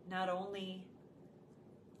not only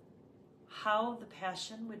how the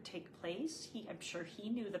passion would take place. I'm sure he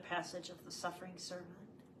knew the passage of the suffering servant,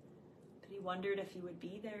 but he wondered if he would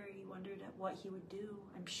be there. He wondered at what he would do.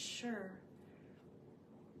 I'm sure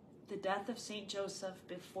the death of St. Joseph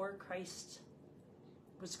before Christ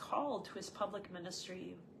was called to his public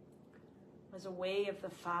ministry was a way of the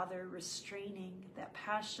Father restraining that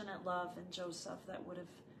passionate love in Joseph that would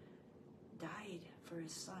have died for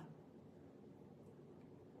his son.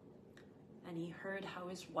 And he heard how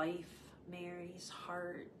his wife, Mary's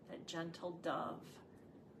heart, that gentle dove,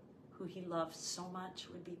 who he loved so much,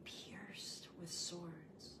 would be pierced with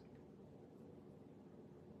swords.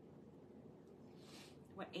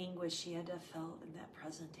 What anguish he had to have felt in that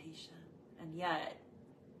presentation. And yet,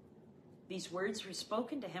 these words were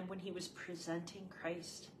spoken to him when he was presenting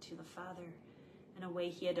Christ to the Father in a way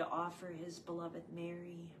he had to offer his beloved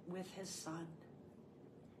Mary with his son.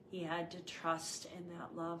 He had to trust in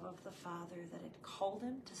that love of the Father that had called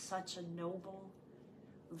him to such a noble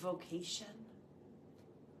vocation,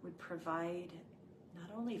 would provide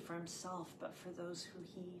not only for himself, but for those who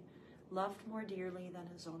he loved more dearly than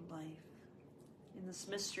his own life. In this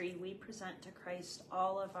mystery, we present to Christ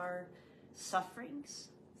all of our sufferings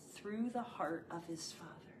through the heart of his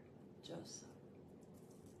Father, Joseph.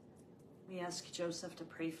 We ask Joseph to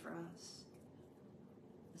pray for us,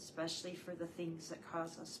 especially for the things that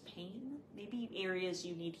cause us pain, maybe areas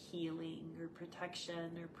you need healing or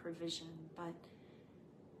protection or provision, but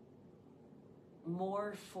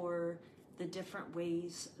more for the different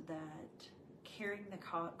ways that carrying the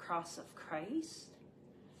cross of Christ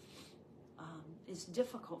is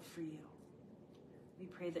difficult for you. We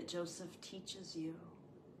pray that Joseph teaches you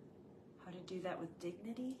how to do that with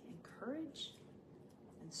dignity and courage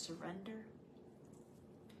and surrender.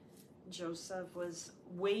 Joseph was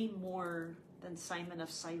way more than Simon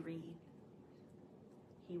of Cyrene.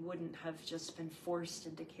 He wouldn't have just been forced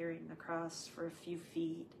into carrying the cross for a few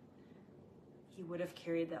feet. He would have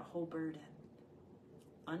carried that whole burden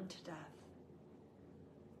unto death.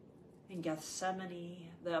 In Gethsemane,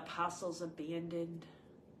 the apostles abandoned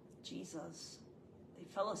Jesus. They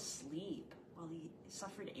fell asleep while he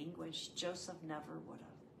suffered anguish. Joseph never would have.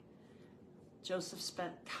 Joseph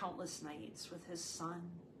spent countless nights with his son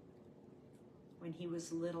when he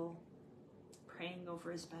was little, praying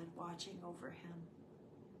over his bed, watching over him.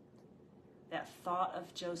 that thought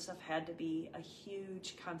of Joseph had to be a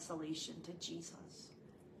huge consolation to Jesus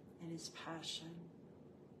in his passion.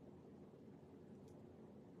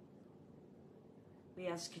 We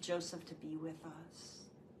ask Joseph to be with us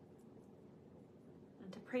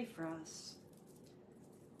and to pray for us,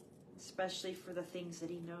 especially for the things that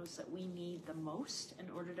he knows that we need the most in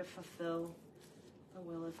order to fulfill the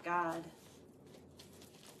will of God.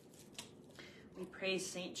 We pray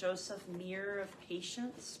Saint Joseph, mirror of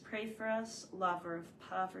patience, pray for us. Lover of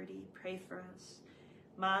poverty, pray for us.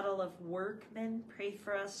 Model of workmen, pray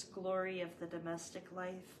for us. Glory of the domestic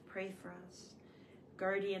life, pray for us.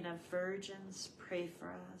 Guardian of virgins, pray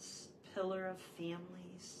for us. Pillar of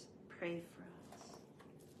families, pray for us.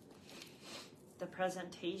 The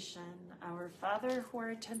presentation. Our Father who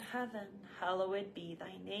art in heaven, hallowed be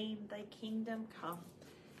thy name, thy kingdom come.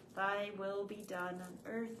 Thy will be done on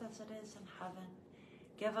earth as it is in heaven.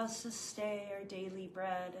 Give us this day our daily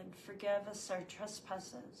bread, and forgive us our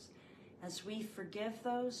trespasses, as we forgive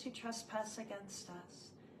those who trespass against us.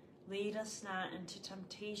 Lead us not into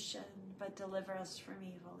temptation, but deliver us from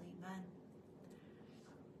evil. Amen.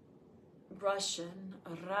 Russian.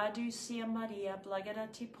 Radusia Maria,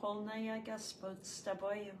 blagodati polnaya Gospod s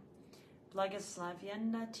тобою.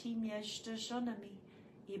 Благословенна ты между женами,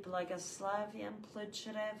 и благословен плод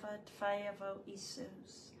чрева твоего,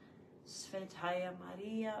 Иисус. Святая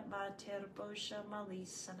Мария, Матерь Божия,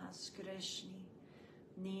 молись за нас грешных,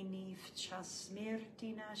 ныне в час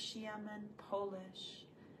смерти нашей. Амен. Polish.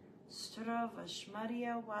 Zdrowaś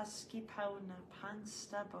Maria, łaski pełna, Pan z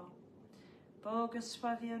Tobą,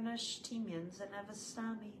 błogosławionaś Ty między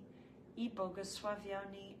niewiastami i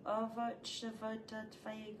błogosławiony owoc żywota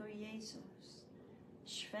Twojego, Jezus.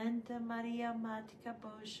 Święta Maria, Matka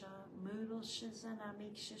Boża, módl się za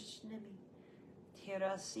nami grzesznymi,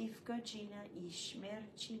 teraz i w godzinę i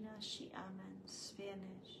śmierci naszej. Amen.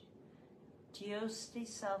 Spanish. Dios te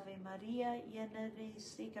salve María, llena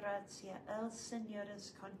eres de gracia, el Señor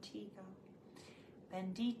es contigo.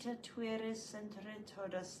 Bendita tú eres entre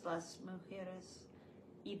todas las mujeres,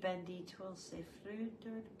 y bendito es el fruto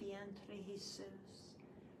del vientre Jesús.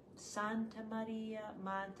 Santa María,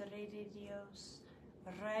 Madre de Dios,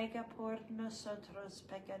 ruega por nosotros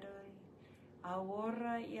pecadores,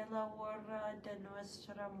 ahora y en la hora de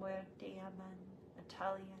nuestra muerte. Amén.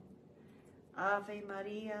 Italian. Ave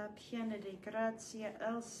Maria, piena de gracia,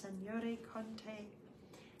 el Señor es con te.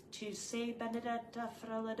 Tu sei benedetta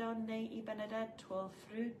fra le donne, y benedetto il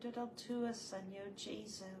frutto del tuo seno,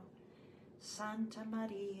 Gesù. Santa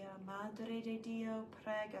Maria, Madre de Dio,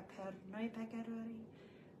 prega per noi peccatori,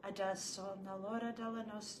 adesso nell'ora della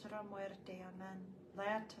nostra muerte. Amen.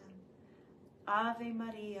 Latin. Ave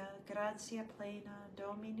Maria, gratia plena,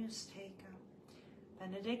 Dominus tecum.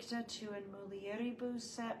 Benedicta tu in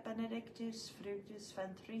mulieribus et benedictus fructus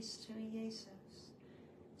ventris tui, Iesus.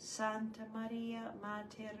 Santa Maria,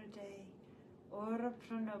 Mater Dei, ora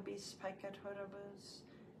pro nobis peccatoribus,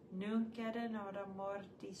 nunc et in hora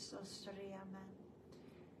mortis nostri. Amen.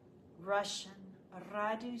 Russian.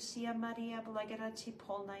 Radusia Maria, blagodati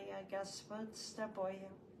polnaya, Gospod s тобою.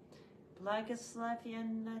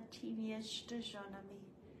 Благословенна ты между женами,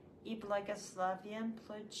 и благословен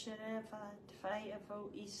плод чрева Твоего,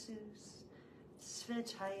 Иисус.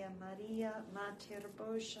 Святая Мария, Матерь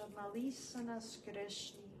Божия, молись за нас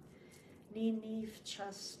грешных, ныне в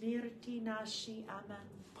час смерти нашей. Amen.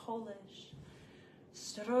 Polish.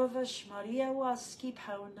 Zdrowaś Maria, łaski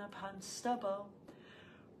pełna, Pan z Tobą,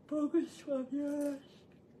 błogosławionaś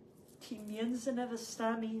Ty między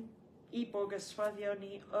niewiastami i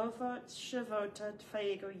błogosławiony owoc żywota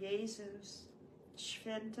Twojego, Jezus.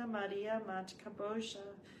 Święta Maria, Matka Boża,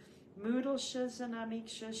 módl się za nami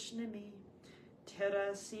grzesznymi,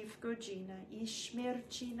 teraz i w godzinę i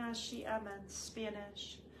śmierci naszej. Amen.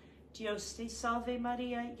 Spanish. Dios te salve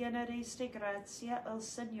Maria, llena eres de gracia, el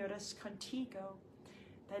Señor es contigo.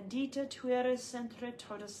 Bendita tú eres entre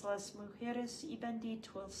todas las mujeres, y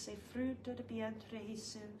bendito es el fruto de vientre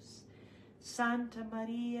Jesús. Santa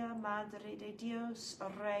María, Madre de Dios,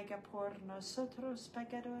 ruega por nosotros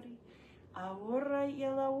pecadores, ahora y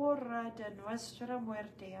en la hora de nuestra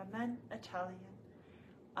muerte. Amen. Italian.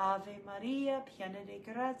 Ave Maria, piena de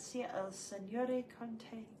gracia, el Señor es con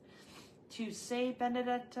te. Tu sei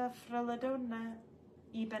benedetta fra le donne,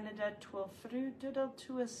 y benedetto il frutto del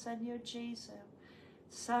tuo seno, Gesù.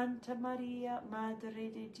 Santa Maria, Madre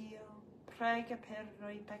de Dio, prega per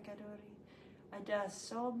noi peccatori,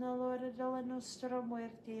 adesso nell'ora della nostra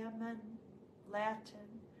muerte. Amen.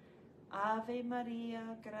 Latin. Ave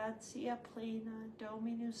Maria, gratia plena,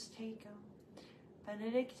 Dominus tecum,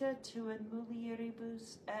 benedicta tu in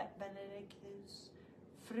mulieribus et benedictus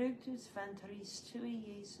fructus ventris tui,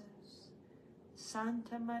 Iesus.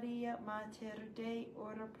 Santa Maria, Mater Dei,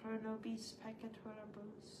 ora pro nobis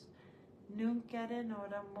peccatoribus, nunc et in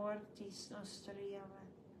hora mortis nostri. Amen.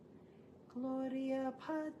 Gloria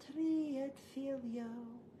Patri et Filio,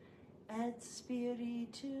 et Spiritui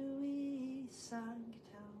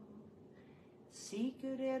Sancto,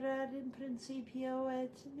 sicut erat in principio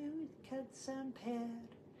et nunc et semper,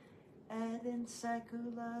 et in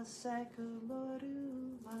saecula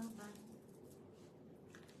saeculorum. Amen.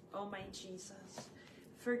 O my Jesus,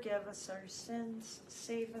 forgive us our sins,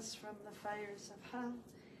 save us from the fires of hell,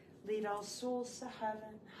 lead all souls to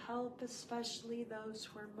heaven, help especially those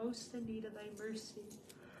who are most in need of thy mercy.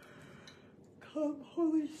 Come,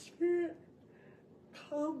 Holy Spirit,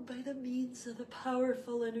 come by the means of the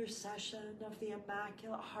powerful intercession of the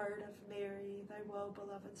Immaculate Heart of Mary, thy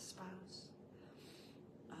well-beloved spouse.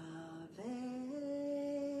 Ave,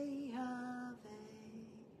 Ave,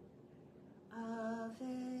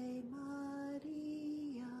 Ave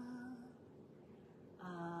Maria,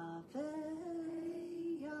 Ave,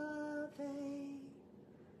 Ave,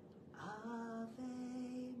 Ave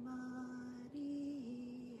Maria.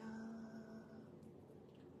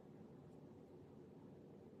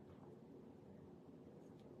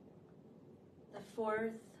 The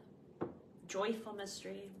fourth joyful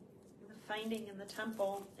mystery, the finding in the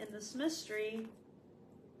temple. In this mystery,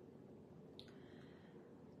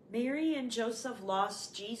 Mary and Joseph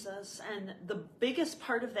lost Jesus, and the biggest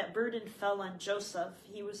part of that burden fell on Joseph.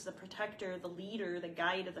 He was the protector, the leader, the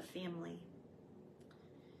guide of the family.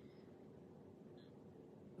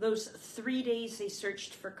 Those 3 days they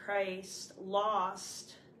searched for Christ,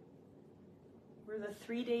 lost, were the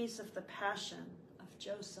 3 days of the passion of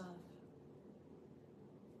Joseph.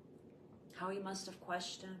 How he must have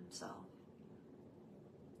questioned himself.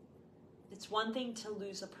 It's one thing to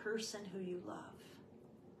lose a person who you love.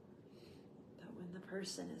 When the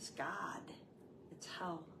person is God, it's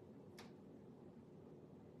hell.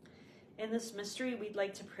 In this mystery, we'd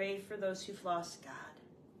like to pray for those who've lost God,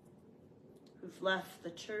 who've left the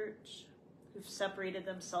church, who've separated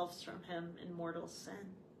themselves from him in mortal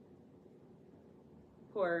sin,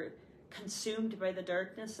 who are consumed by the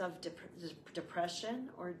darkness of depression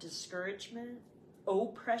or discouragement,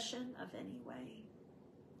 oppression of any way,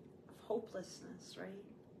 of hopelessness, right?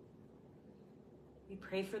 We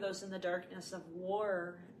pray for those in the darkness of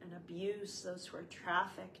war and abuse, those who are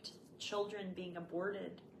trafficked, children being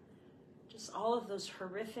aborted, just all of those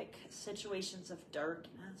horrific situations of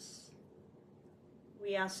darkness.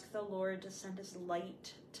 We ask the Lord to send his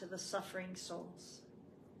light to the suffering souls,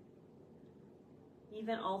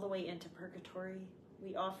 even all the way into purgatory.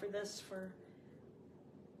 We offer this for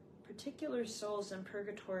particular souls in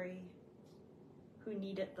purgatory who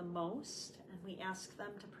need it the most, and we ask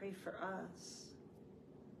them to pray for us.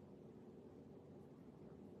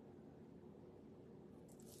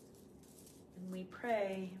 And we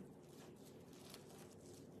pray,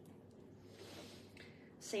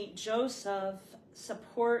 Saint Joseph,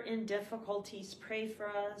 support in difficulties, pray for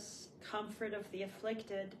us. Comfort of the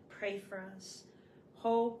afflicted, pray for us.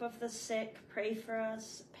 Hope of the sick, pray for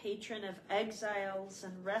us. Patron of exiles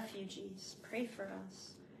and refugees, pray for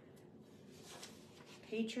us.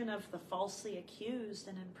 Patron of the falsely accused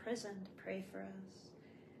and imprisoned, pray for us.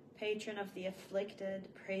 Patron of the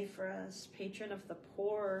afflicted, pray for us. Patron of the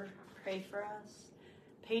poor, pray for us.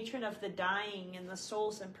 Patron of the dying and the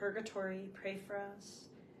souls in purgatory, pray for us.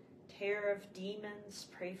 Terror of demons,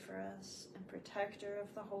 pray for us. And protector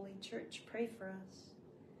of the Holy Church, pray for us.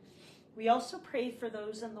 We also pray for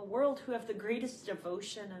those in the world who have the greatest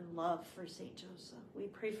devotion and love for St. Joseph. We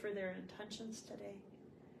pray for their intentions today.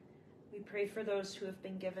 We pray for those who have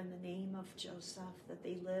been given the name of Joseph, that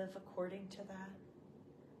they live according to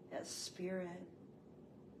that spirit.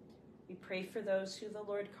 We pray for those who the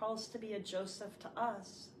Lord calls to be a Joseph to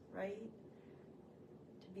us, right?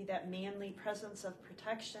 To be that manly presence of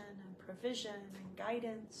protection and provision and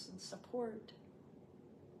guidance and support.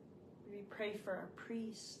 We pray for our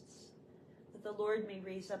priests, that the Lord may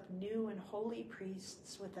raise up new and holy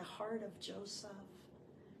priests with the heart of Joseph,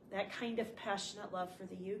 that kind of passionate love for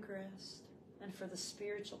the Eucharist and for the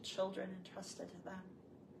spiritual children entrusted to them.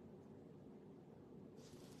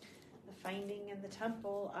 The finding in the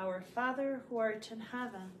temple, Our Father who art in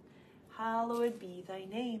heaven, hallowed be thy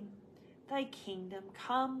name. Thy kingdom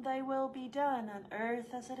come, thy will be done on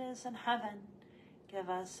earth as it is in heaven. Give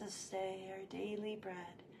us this day our daily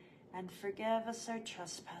bread, and forgive us our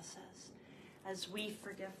trespasses, as we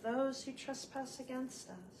forgive those who trespass against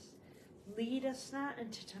us. Lead us not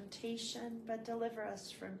into temptation, but deliver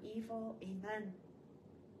us from evil. Amen.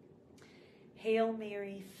 Hail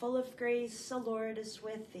Mary, full of grace, the Lord is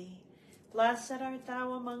with thee. Blessed art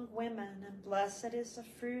thou among women, and blessed is the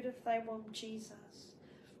fruit of thy womb, Jesus.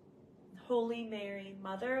 Holy Mary,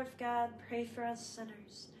 Mother of God, pray for us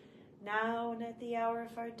sinners, now and at the hour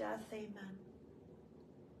of our death. Amen.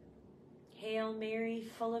 Hail Mary,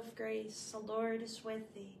 full of grace, the Lord is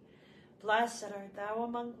with thee. Blessed art thou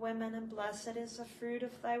among women, and blessed is the fruit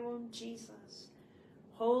of thy womb, Jesus.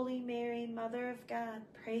 Holy Mary, Mother of God,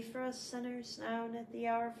 pray for us sinners, now and at the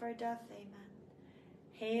hour of our death. Amen.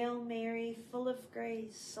 Hail Mary, full of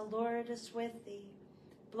grace, the Lord is with thee.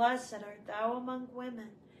 Blessed art thou among women,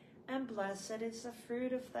 and blessed is the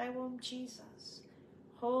fruit of thy womb, Jesus.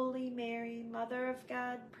 Holy Mary, Mother of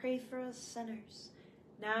God, pray for us sinners,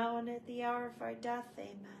 now and at the hour of our death.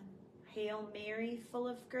 Amen. Hail Mary, full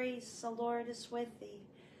of grace, the Lord is with thee.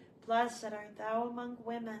 Blessed art thou among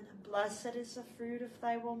women, and blessed is the fruit of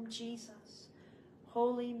thy womb, Jesus.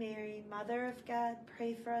 Holy Mary, Mother of God,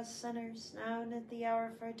 pray for us sinners, now and at the hour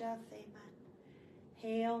of our death. Amen.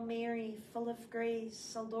 Hail Mary, full of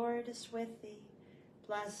grace, the Lord is with thee.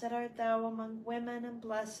 Blessed art thou among women, and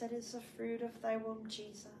blessed is the fruit of thy womb,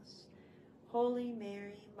 Jesus. Holy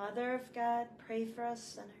Mary, Mother of God, pray for us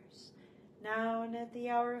sinners, now and at the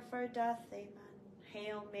hour of our death. Amen.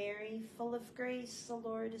 Hail Mary, full of grace, the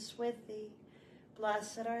Lord is with thee.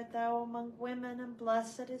 Blessed art thou among women, and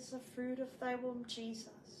blessed is the fruit of thy womb,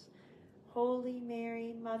 Jesus. Holy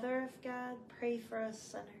Mary, Mother of God, pray for us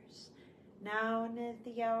sinners, now and at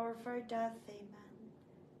the hour of our death. Amen.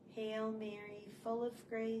 Hail Mary, full of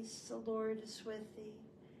grace, the Lord is with thee.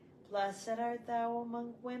 Blessed art thou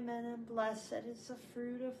among women, and blessed is the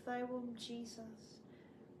fruit of thy womb, Jesus.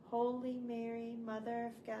 Holy Mary, Mother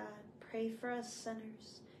of God, pray for us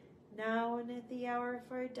sinners, now and at the hour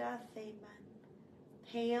of our death. Amen.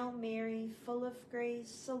 Hail Mary, full of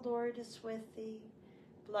grace, the Lord is with thee.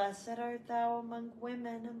 Blessed art thou among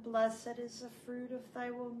women, and blessed is the fruit of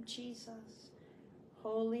thy womb, Jesus.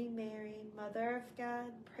 Holy Mary, Mother of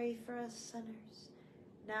God, pray for us sinners,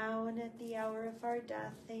 now and at the hour of our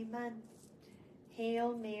death. Amen.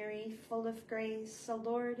 Hail Mary, full of grace, the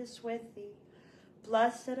Lord is with thee.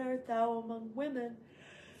 Blessed art thou among women,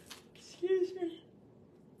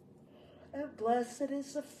 and blessed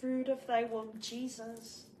is the fruit of thy womb,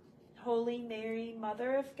 Jesus. Holy Mary,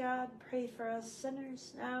 Mother of God, pray for us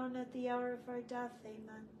sinners, now and at the hour of our death.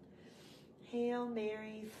 Amen. Hail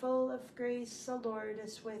Mary, full of grace, the Lord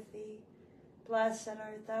is with thee. Blessed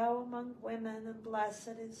art thou among women, and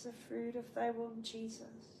blessed is the fruit of thy womb,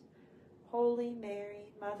 Jesus. Holy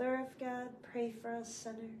Mary, Mother of God, pray for us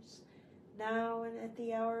sinners, now and at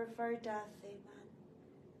the hour of our death. Amen.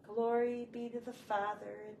 Glory be to the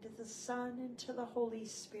Father, and to the Son, and to the Holy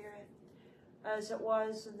Spirit, as it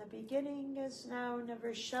was in the beginning, is now, and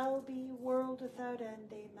ever shall be, world without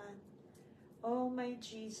end. Amen. O my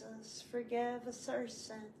Jesus, forgive us our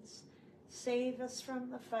sins, save us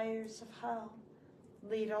from the fires of hell,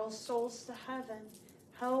 lead all souls to heaven,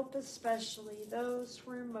 help especially those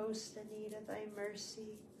who are most in need of thy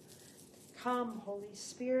mercy. Come, Holy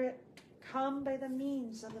Spirit, come by the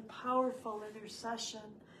means of the powerful intercession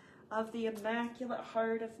of the Immaculate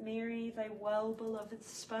Heart of Mary, thy well-beloved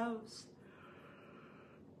spouse.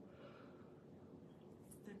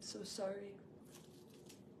 I'm so sorry.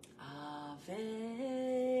 Ave,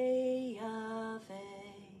 Ave,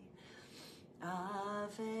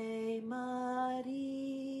 Ave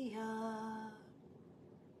Maria.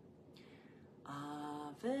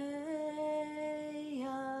 Ave,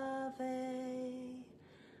 Ave,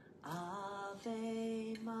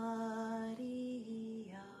 Ave Maria.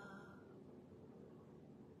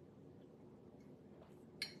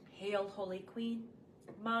 Hail, Holy Queen,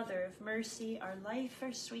 Mother of mercy, our life,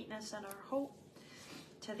 our sweetness, and our hope.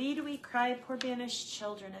 To thee do we cry, poor banished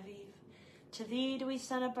children of Eve. To thee do we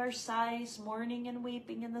send up our sighs, mourning and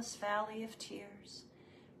weeping in this valley of tears.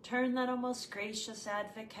 Turn then, O most gracious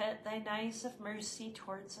Advocate, thine eyes of mercy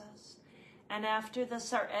towards us, and after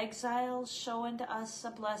this our exile, show unto us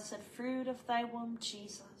the blessed fruit of thy womb,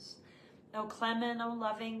 Jesus. O clement, O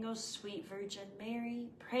loving, O sweet Virgin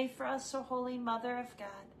Mary, pray for us, O holy Mother of God,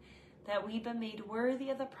 that we be made worthy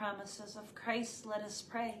of the promises of Christ. Let us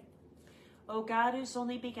pray. O God, whose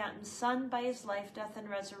only begotten Son, by his life, death, and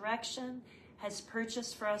resurrection, has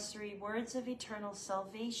purchased for us the rewards of eternal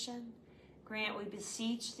salvation, grant, we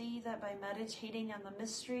beseech thee, that by meditating on the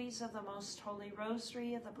mysteries of the most holy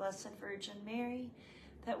Rosary of the Blessed Virgin Mary,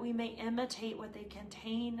 that we may imitate what they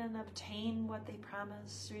contain and obtain what they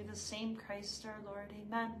promise, through the same Christ our Lord.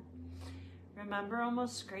 Amen. Remember, O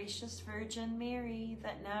most gracious Virgin Mary,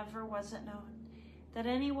 that never was it known that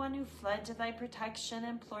anyone who fled to thy protection,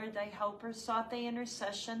 implored thy help, or sought thy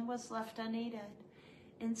intercession was left unaided.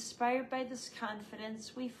 Inspired by this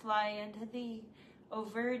confidence, we fly unto thee, O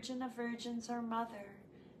Virgin of Virgins, our Mother.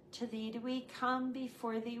 To thee do we come,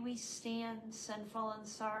 before thee we stand, sinful and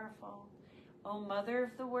sorrowful. O Mother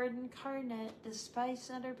of the Word incarnate,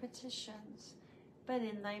 despise not our petitions, but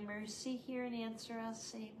in thy mercy hear and answer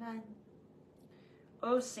us. Amen.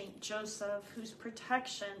 O Saint Joseph, whose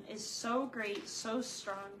protection is so great, so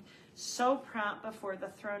strong, so prompt before the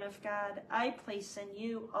throne of God, I place in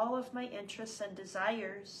you all of my interests and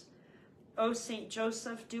desires. O Saint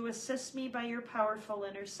Joseph, do assist me by your powerful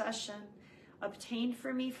intercession. Obtain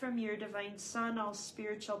for me from your divine Son all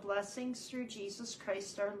spiritual blessings through Jesus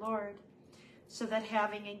Christ our Lord, so that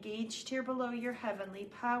having engaged here below your heavenly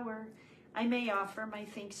power, I may offer my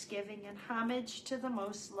thanksgiving and homage to the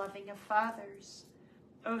most loving of fathers.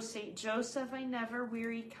 O Saint Joseph, I never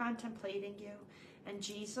weary contemplating you, and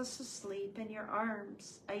Jesus asleep in your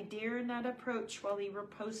arms. I dare not approach while he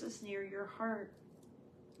reposes near your heart.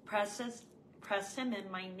 Press him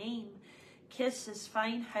in my name. Kiss his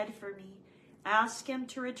fine head for me. Ask him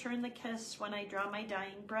to return the kiss when I draw my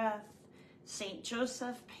dying breath. Saint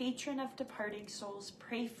Joseph, patron of departing souls,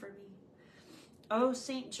 pray for me. O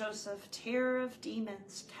Saint Joseph, terror of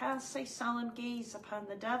demons, cast thy solemn gaze upon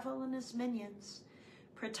the devil and his minions.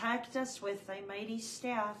 Protect us with thy mighty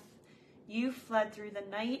staff. You fled through the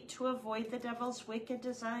night to avoid the devil's wicked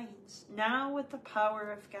designs. Now, with the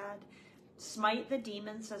power of God, smite the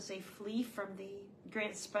demons as they flee from thee.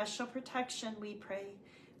 Grant special protection, we pray,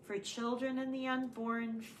 for children and the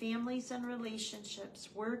unborn, families and relationships,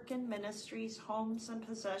 work and ministries, homes and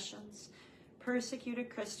possessions,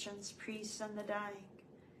 persecuted Christians, priests, and the dying.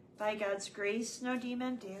 By God's grace, no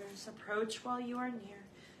demon dares approach while you are near.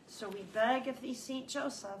 So we beg of thee, Saint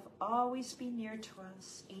Joseph, always be near to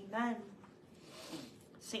us. Amen.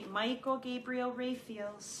 Saint Michael, Gabriel,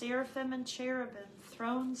 Raphael, seraphim and cherubim,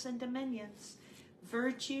 thrones and dominions,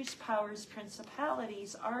 virtues, powers,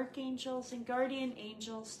 principalities, archangels, and guardian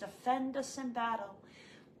angels, defend us in battle.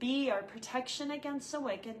 Be our protection against the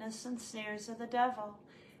wickedness and snares of the devil.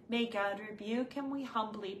 May God rebuke him, we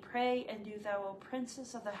humbly pray, and do thou, O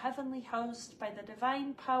princes of the heavenly host, by the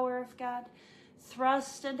divine power of God,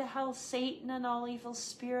 thrust into hell Satan and all evil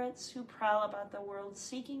spirits who prowl about the world,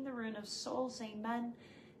 seeking the ruin of souls. Amen.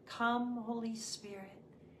 Come, Holy Spirit.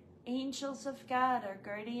 Angels of God, our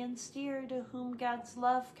guardians dear, to whom God's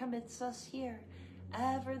love commits us here,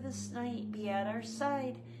 ever this night be at our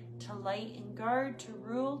side, to light and guard, to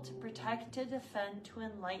rule, to protect, to defend, to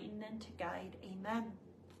enlighten, and to guide. Amen.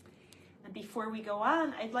 And before we go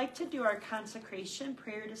on, I'd like to do our consecration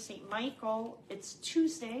prayer to St. Michael. It's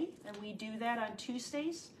Tuesday, and we do that on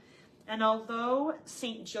Tuesdays. And although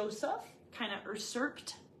St. Joseph kind of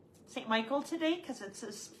usurped St. Michael today because it's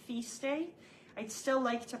his feast day, I'd still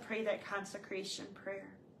like to pray that consecration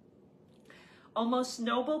prayer. O most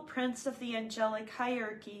noble Prince of the angelic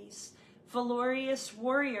hierarchies, valorous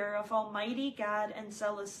warrior of Almighty God and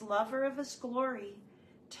zealous lover of his glory,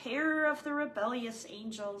 terror of the rebellious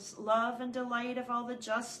angels, love and delight of all the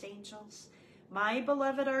just angels, my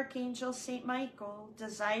beloved Archangel St. Michael,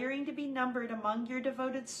 desiring to be numbered among your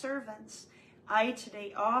devoted servants, I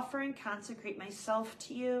today offer and consecrate myself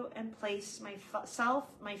to you and place myself,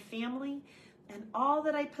 my family, and all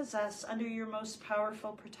that I possess under your most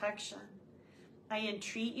powerful protection. I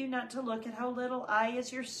entreat you not to look at how little I,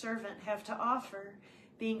 as your servant, have to offer,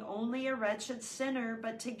 being only a wretched sinner,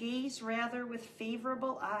 but to gaze rather with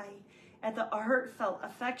favorable eye at the heartfelt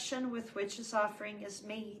affection with which his offering is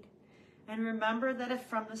made. And remember that if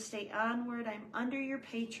from this day onward I'm under your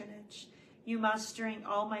patronage, you must during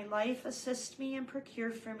all my life assist me and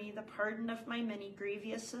procure for me the pardon of my many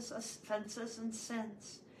grievous offenses and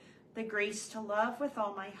sins, the grace to love with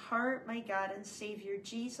all my heart my God and Savior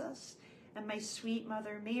Jesus, and my sweet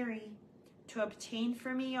Mother Mary, to obtain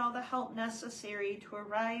for me all the help necessary to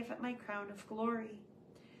arrive at my crown of glory.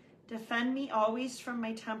 Defend me always from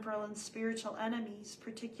my temporal and spiritual enemies,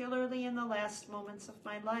 particularly in the last moments of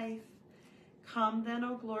my life. Come then,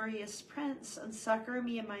 O glorious Prince, and succor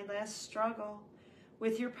me in my last struggle.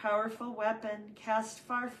 With your powerful weapon, cast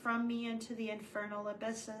far from me into the infernal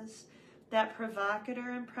abysses that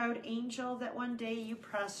provocateur and proud angel that one day you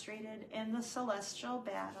prostrated in the celestial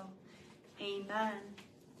battle. Amen.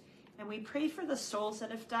 And we pray for the souls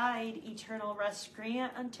that have died. Eternal rest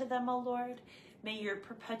grant unto them, O Lord. May your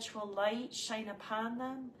perpetual light shine upon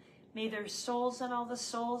them. May their souls and all the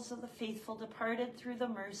souls of the faithful departed through the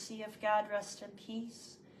mercy of God rest in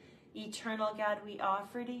peace. Eternal God, we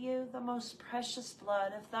offer to you the most precious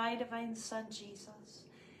blood of thy divine Son, Jesus,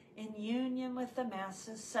 in union with the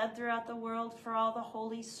masses said throughout the world for all the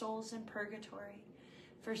holy souls in purgatory,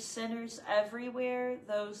 for sinners everywhere,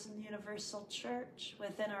 those in the universal church,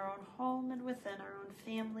 within our own home and within our own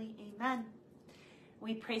family. Amen.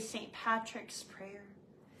 We pray St. Patrick's Prayer.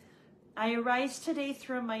 I arise today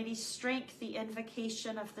through a mighty strength, the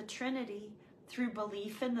invocation of the Trinity, through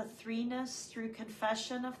belief in the threeness, through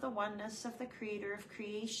confession of the oneness of the Creator of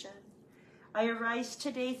creation. I arise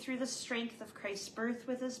today through the strength of Christ's birth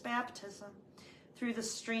with his baptism, through the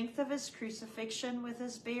strength of his crucifixion with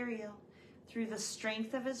his burial, through the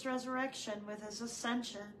strength of his resurrection with his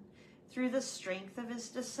ascension, through the strength of his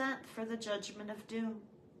descent for the judgment of doom.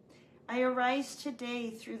 I arise today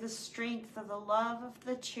through the strength of the love of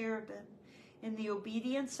the cherubim, in the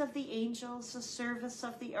obedience of the angels, the service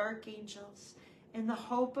of the archangels, in the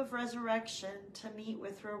hope of resurrection to meet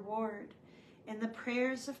with reward, in the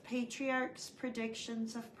prayers of patriarchs,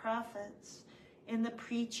 predictions of prophets, in the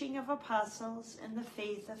preaching of apostles, in the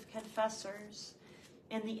faith of confessors,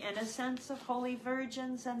 in the innocence of holy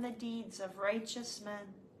virgins and the deeds of righteous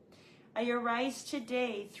men. I arise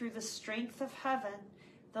today through the strength of heaven,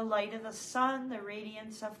 the light of the sun, the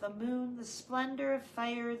radiance of the moon, the splendor of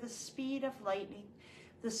fire, the speed of lightning,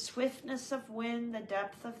 the swiftness of wind, the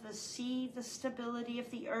depth of the sea, the stability of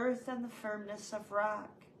the earth, and the firmness of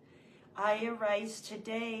rock. I arise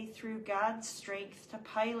today through God's strength to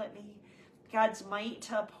pilot me, God's might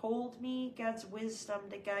to uphold me, God's wisdom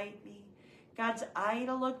to guide me, God's eye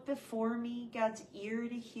to look before me, God's ear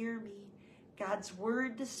to hear me, God's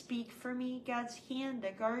word to speak for me, God's hand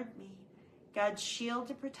to guard me, God's shield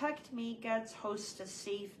to protect me, God's host to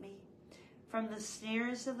save me, from the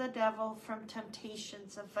snares of the devil, from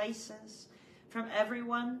temptations of vices, from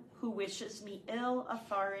everyone who wishes me ill,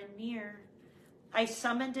 afar and near. I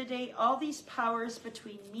summon today all these powers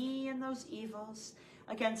between me and those evils,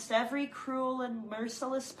 against every cruel and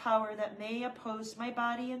merciless power that may oppose my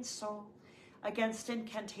body and soul, against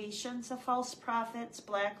incantations of false prophets,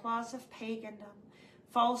 black laws of pagandom,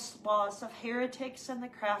 false laws of heretics, and the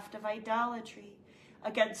craft of idolatry,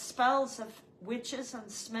 against spells of witches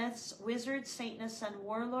and smiths, wizards, Satanists, and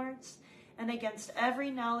warlords, and against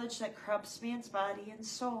every knowledge that corrupts man's body and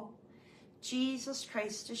soul. Jesus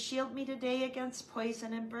Christ, to shield me today against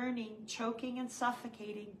poison and burning, choking and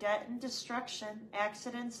suffocating, death and destruction,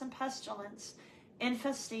 accidents and pestilence,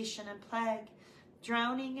 infestation and plague,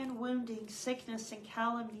 drowning and wounding, sickness and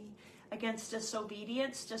calumny, against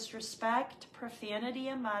disobedience, disrespect, profanity,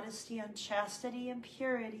 immodesty, unchastity,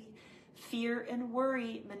 impurity, fear and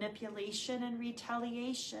worry, manipulation and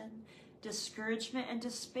retaliation, discouragement and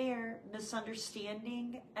despair,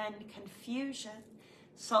 misunderstanding and confusion,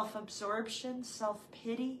 self-absorption,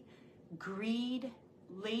 self-pity, greed,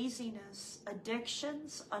 laziness,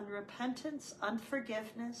 addictions, unrepentance,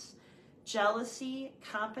 unforgiveness, jealousy,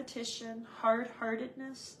 competition,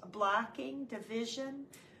 hard-heartedness, blocking, division,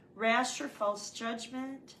 rash or false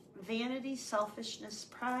judgment, vanity, selfishness,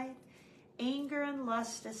 pride, anger and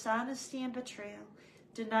lust, dishonesty and betrayal,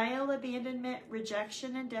 denial, abandonment,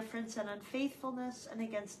 rejection, indifference, and unfaithfulness, and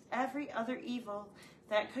against every other evil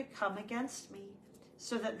that could come against me,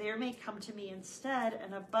 so that there may come to me instead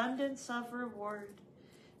an abundance of reward.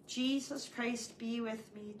 Jesus Christ be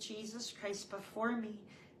with me, Jesus Christ before me,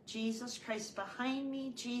 Jesus Christ behind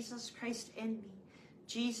me, Jesus Christ in me,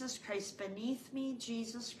 Jesus Christ beneath me,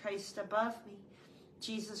 Jesus Christ above me,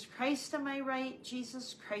 Jesus Christ on my right,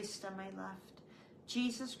 Jesus Christ on my left,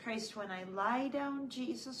 Jesus Christ when I lie down,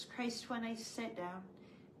 Jesus Christ when I sit down,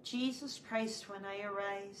 Jesus Christ when I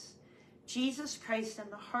arise, Jesus Christ in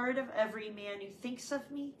the heart of every man who thinks of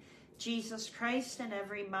me, Jesus Christ in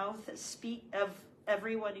every mouth of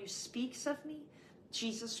everyone who speaks of me,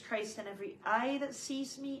 Jesus Christ in every eye that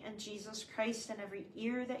sees me, and Jesus Christ in every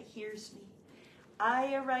ear that hears me.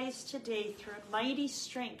 I arise today through mighty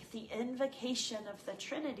strength, the invocation of the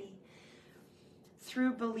Trinity,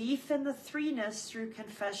 through belief in the threeness, through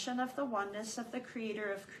confession of the oneness of the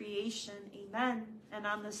Creator of creation. Amen. And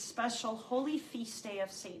on this special holy feast day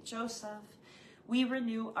of St. Joseph, we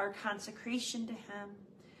renew our consecration to him.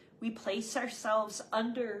 We place ourselves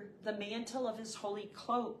under the mantle of his holy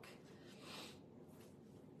cloak.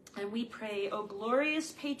 And we pray, O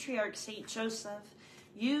glorious Patriarch St. Joseph,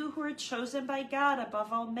 you who are chosen by God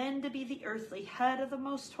above all men to be the earthly head of the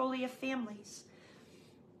most holy of families,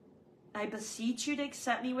 I beseech you to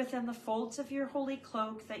accept me within the folds of your holy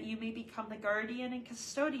cloak, that you may become the guardian and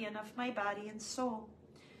custodian of my body and soul.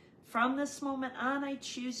 From this moment on, I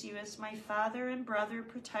choose you as my father and brother,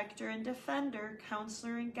 protector and defender,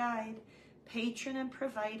 counselor and guide, patron and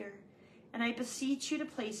provider. And I beseech you to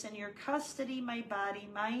place in your custody my body,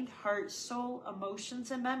 mind, heart, soul,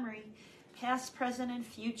 emotions, and memory, past, present, and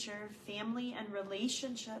future, family and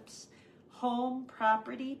relationships, home,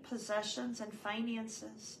 property, possessions, and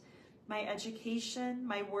finances, my education,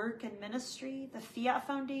 my work and ministry, the Fiat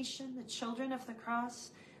Foundation, the Children of the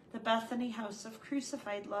Cross, the Bethany House of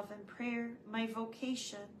Crucified Love and Prayer, my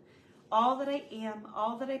vocation, all that I am,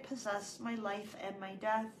 all that I possess, my life and my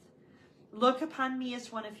death. Look upon me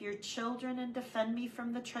as one of your children and defend me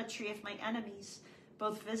from the treachery of my enemies,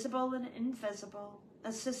 both visible and invisible.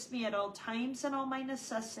 Assist me at all times in all my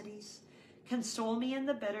necessities. Console me in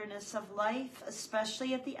the bitterness of life,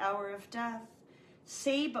 especially at the hour of death.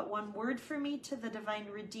 Say but one word for me to the divine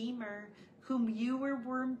Redeemer, whom you were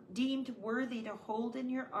deemed worthy to hold in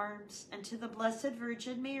your arms, and to the Blessed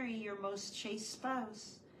Virgin Mary, your most chaste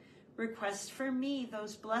spouse. Request for me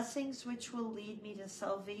those blessings which will lead me to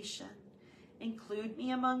salvation. Include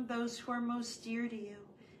me among those who are most dear to you,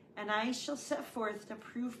 and I shall set forth to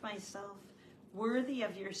prove myself worthy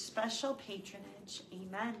of your special patronage.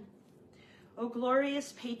 Amen. O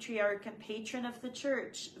glorious Patriarch and Patron of the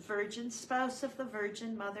Church, Virgin Spouse of the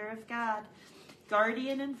Virgin Mother of God,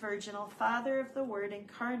 Guardian and Virginal Father of the Word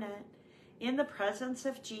incarnate, in the presence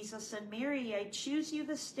of Jesus and Mary, I choose you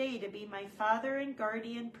this day to be my Father and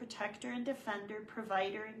Guardian, Protector and Defender,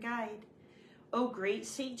 Provider and Guide. O great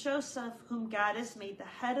Saint Joseph, whom God has made the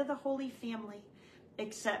head of the Holy Family,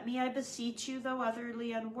 accept me, I beseech you, though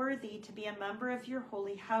utterly unworthy, to be a member of your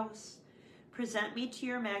holy house. Present me to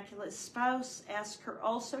your immaculate spouse. Ask her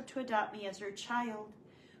also to adopt me as her child.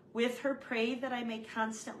 With her pray that I may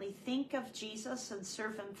constantly think of Jesus and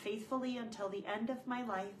serve him faithfully until the end of my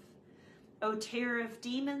life. O terror of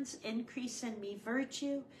demons, increase in me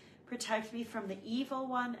virtue. Protect me from the evil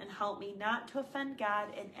one and help me not to offend God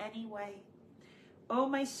in any way. O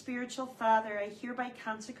my spiritual Father, I hereby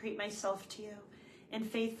consecrate myself to you. In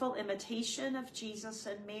faithful imitation of Jesus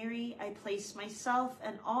and Mary, I place myself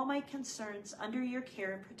and all my concerns under your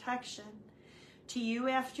care and protection. To you,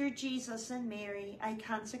 after Jesus and Mary, I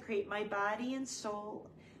consecrate my body and soul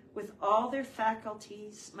with all their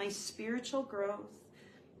faculties, my spiritual growth,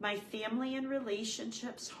 my family and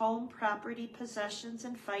relationships, home, property, possessions,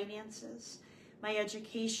 and finances, my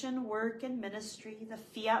education, work, and ministry, the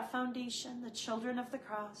Fiat Foundation, the Children of the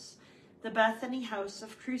Cross, the Bethany House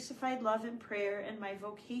of Crucified Love and Prayer, and my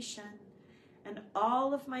vocation, and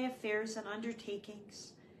all of my affairs and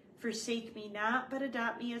undertakings. Forsake me not, but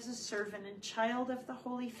adopt me as a servant and child of the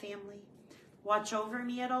Holy Family. Watch over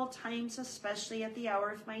me at all times, especially at the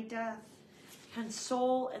hour of my death.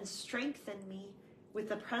 Console and strengthen me with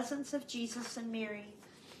the presence of Jesus and Mary,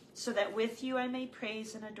 so that with you I may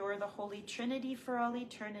praise and adore the Holy Trinity for all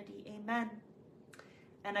eternity. Amen.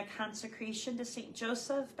 And a consecration to Saint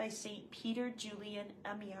Joseph by Saint Peter Julian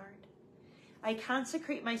Emiard. I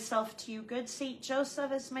consecrate myself to you, good Saint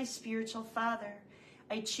Joseph, as my spiritual father.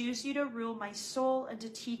 I choose you to rule my soul and to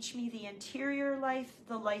teach me the interior life,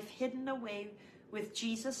 the life hidden away with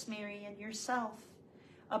Jesus, Mary, and yourself.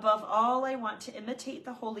 Above all, I want to imitate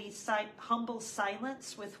the holy, humble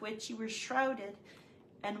silence with which you were shrouded,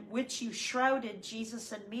 and which you shrouded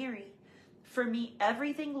Jesus and Mary. For me,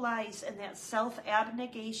 everything lies in that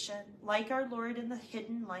self-abnegation, like our Lord in the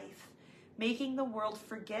hidden life, making the world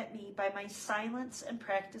forget me by my silence and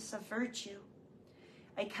practice of virtue.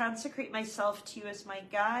 I consecrate myself to you as my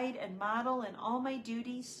guide and model in all my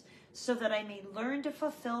duties, so that I may learn to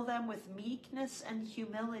fulfill them with meekness and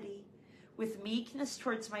humility, with meekness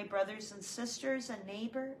towards my brothers and sisters and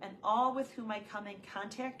neighbor and all with whom I come in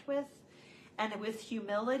contact with, and with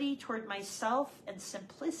humility toward myself and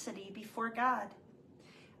simplicity before God.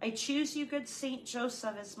 I choose you, good Saint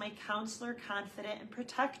Joseph, as my counselor, confidant, and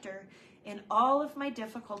protector in all of my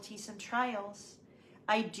difficulties and trials.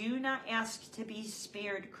 I do not ask to be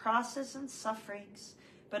spared crosses and sufferings,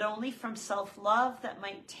 but only from self-love that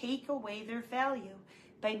might take away their value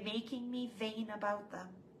by making me vain about them.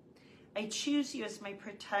 I choose you as my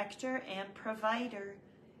protector and provider.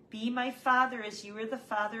 Be my father as you were the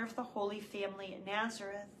father of the Holy Family at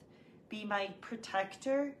Nazareth. Be my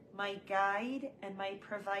protector, my guide, and my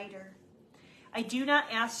provider. I do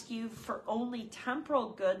not ask you for only temporal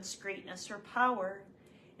goods, greatness, or power.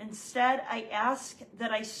 Instead, I ask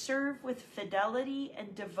that I serve with fidelity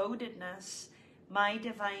and devotedness my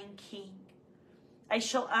divine King. I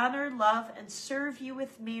shall honor, love, and serve you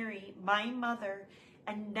with Mary, my mother,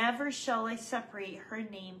 and never shall I separate her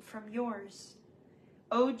name from yours.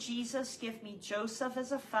 O Jesus, give me Joseph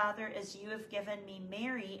as a father, as you have given me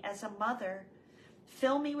Mary as a mother.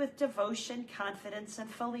 Fill me with devotion, confidence, and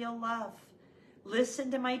filial love.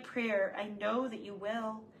 Listen to my prayer. I know that you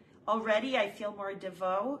will. Already I feel more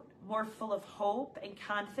devout, more full of hope and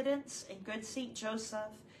confidence in good Saint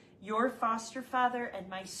Joseph, your foster father and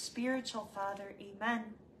my spiritual father. Amen.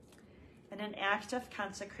 and an act of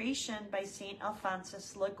consecration by St.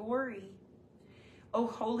 Alphonsus Liguori. O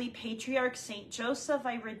holy patriarch St. Joseph,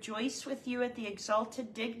 I rejoice with you at the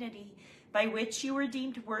exalted dignity by which you were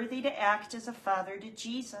deemed worthy to act as a father to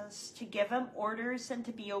Jesus, to give him orders and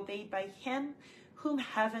to be obeyed by him whom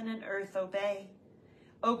heaven and earth obey.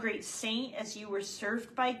 O great saint, as you were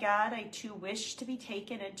served by God, I too wish to be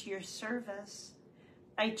taken into your service.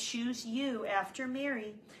 I choose you, after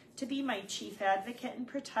Mary, to be my chief advocate and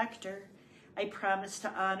protector. I promise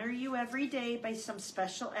to honor you every day by some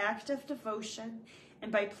special act of devotion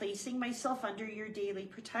and by placing myself under your daily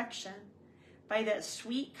protection. By that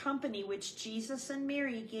sweet company which Jesus and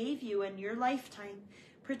Mary gave you in your lifetime,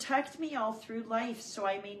 protect me all through life so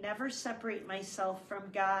I may never separate myself from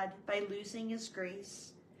God by losing his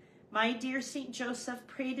grace. My dear St. Joseph,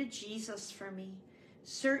 pray to Jesus for me.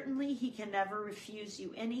 Certainly he can never refuse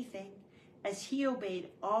you anything, as he obeyed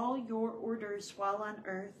all your orders while on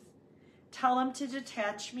earth. Tell him to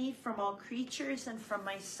detach me from all creatures and from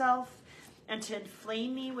myself, and to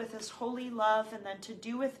inflame me with his holy love, and then to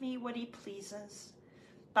do with me what he pleases.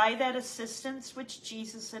 By that assistance which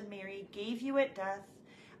Jesus and Mary gave you at death,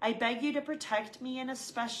 I beg you to protect me in a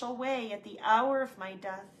special way at the hour of my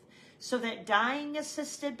death, so that dying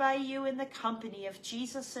assisted by you in the company of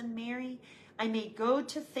Jesus and Mary, I may go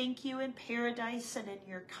to thank you in paradise and in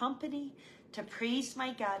your company, to praise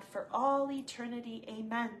my God for all eternity.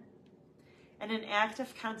 Amen. And an act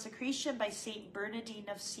of consecration by Saint Bernardine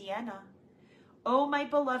of Siena. O my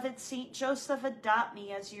beloved Saint Joseph, adopt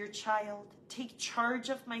me as your child. Take charge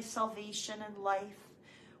of my salvation and life.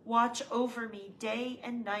 Watch over me day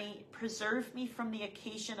and night. Preserve me from the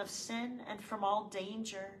occasion of sin and from all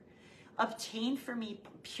danger. Obtain for me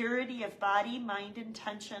purity of body, mind,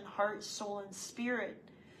 intention, heart, soul, and spirit.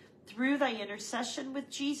 Through thy intercession with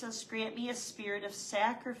Jesus, grant me a spirit of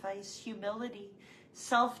sacrifice, humility,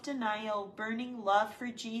 self-denial, burning love for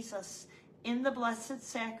Jesus in the Blessed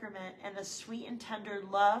Sacrament, and a sweet and tender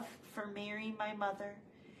love for Mary, my mother.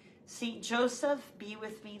 Saint Joseph, be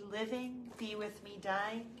with me living, be with me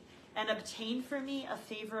dying, and obtain for me a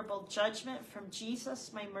favorable judgment from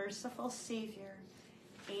Jesus, my merciful Savior.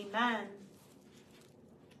 Amen.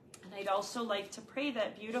 And I'd also like to pray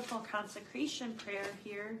that beautiful consecration prayer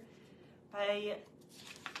here by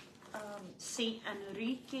Saint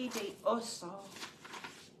Enrique de Oso.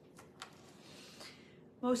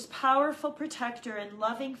 Most powerful protector and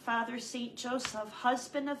loving Father Saint Joseph,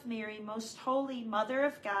 husband of Mary, most holy Mother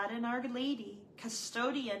of God and Our Lady,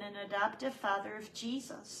 custodian and adoptive Father of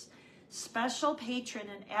Jesus, special patron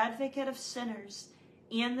and advocate of sinners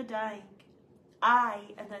and the dying, I,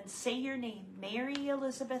 and then say your name, Mary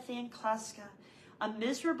Elizabeth Ann Kloska, a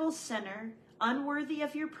miserable sinner, unworthy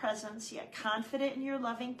of your presence, yet confident in your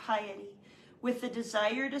loving piety, with the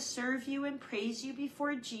desire to serve you and praise you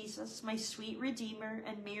before Jesus, my sweet Redeemer,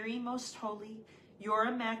 and Mary most holy, your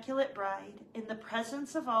immaculate bride, in the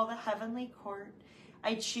presence of all the heavenly court,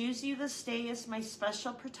 I choose you this day as my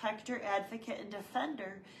special protector, advocate, and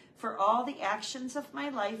defender for all the actions of my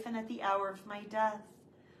life and at the hour of my death.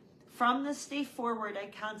 From this day forward,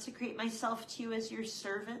 I consecrate myself to you as your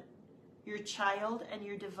servant, your child, and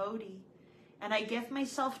your devotee, and I give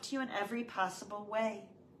myself to you in every possible way.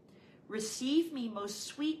 Receive me, most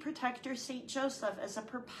sweet protector Saint Joseph, as a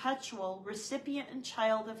perpetual recipient and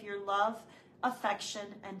child of your love, affection,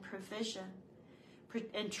 and provision.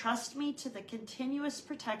 Entrust me to the continuous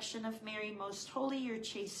protection of Mary, most holy, your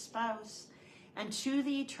chaste spouse, and to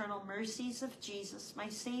the eternal mercies of Jesus, my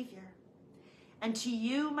Savior. And to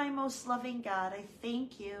you, my most loving God, I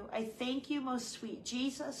thank you. I thank you, most sweet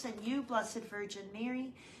Jesus, and you, Blessed Virgin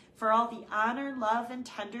Mary, for all the honor, love, and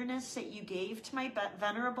tenderness that you gave to my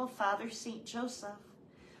venerable Father, Saint Joseph.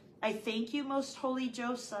 I thank you, most holy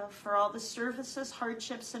Joseph, for all the services,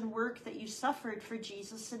 hardships, and work that you suffered for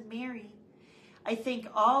Jesus and Mary. I thank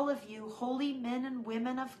all of you, holy men and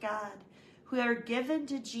women of God, who are given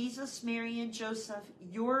to Jesus, Mary, and Joseph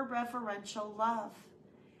your reverential love.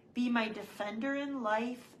 Be my defender in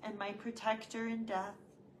life and my protector in death.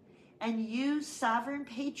 And you, sovereign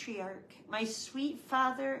patriarch, my sweet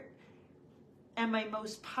Father and my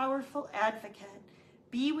most powerful advocate,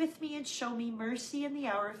 be with me and show me mercy in the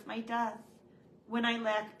hour of my death, when I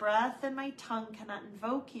lack breath and my tongue cannot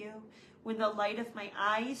invoke you, when the light of my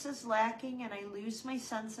eyes is lacking and I lose my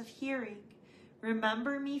sense of hearing.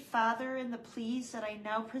 Remember me, Father, in the pleas that I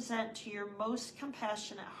now present to your most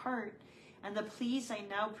compassionate heart, and the pleas I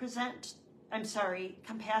now present,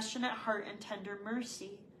 compassionate heart and tender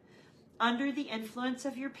mercy. Under the influence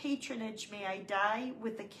of your patronage, may I die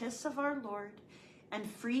with the kiss of our Lord, and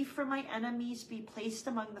free from my enemies be placed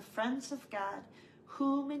among the friends of God,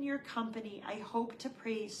 whom in your company I hope to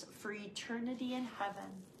praise for eternity in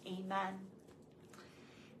heaven. Amen.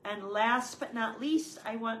 And last but not least,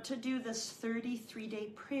 I want to do this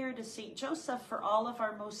 33-day prayer to St. Joseph for all of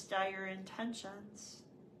our most dire intentions.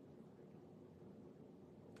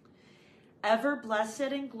 Ever blessed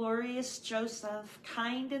and glorious Joseph,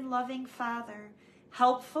 kind and loving Father,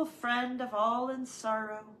 helpful friend of all in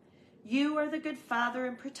sorrow, you are the good father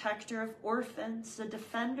and protector of orphans, the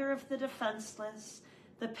defender of the defenseless,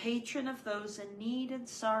 the patron of those in need and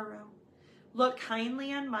sorrow. Look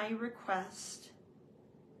kindly on my request.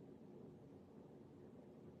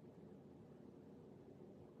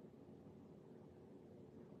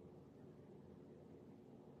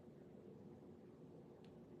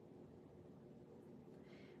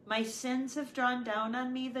 My sins have drawn down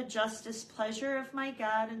on me the just displeasure of my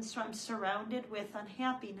God, and so I'm surrounded with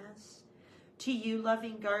unhappiness. To you,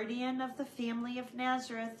 loving guardian of the family of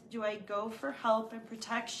Nazareth, do I go for help and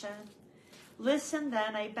protection. Listen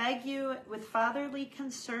then, I beg you, with fatherly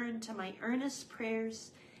concern to my earnest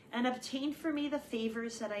prayers, and obtain for me the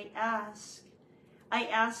favors that I ask. I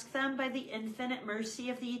ask them by the infinite mercy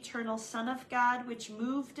of the eternal Son of God, which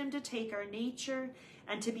moved him to take our nature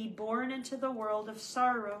and to be born into the world of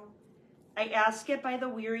sorrow. I ask it by the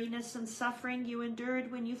weariness and suffering you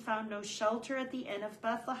endured when you found no shelter at the inn of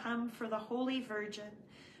Bethlehem for the Holy Virgin,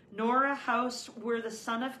 nor a house where the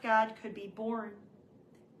Son of God could be born.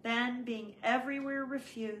 Then, being everywhere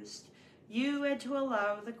refused, you had to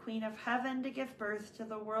allow the Queen of Heaven to give birth to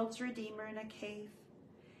the world's Redeemer in a cave.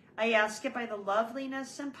 I ask it by the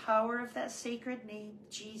loveliness and power of that sacred name,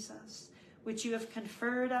 Jesus, which you have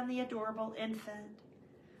conferred on the adorable infant.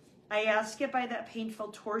 I ask it by that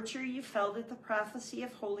painful torture you felt at the prophecy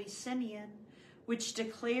of Holy Simeon, which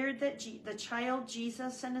declared that the child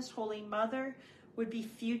Jesus and his Holy Mother would be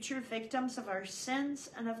future victims of our sins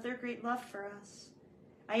and of their great love for us.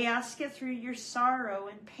 I ask it through your sorrow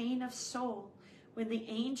and pain of soul, when the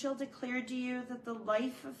angel declared to you that the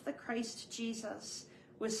life of the Christ Jesus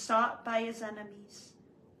was sought by his enemies.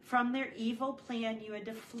 From their evil plan, you had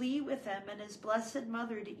to flee with him and his blessed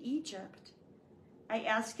mother to Egypt. I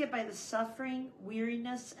ask it by the suffering,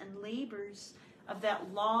 weariness, and labors of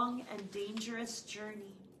that long and dangerous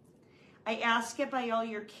journey. I ask it by all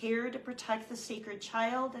your care to protect the sacred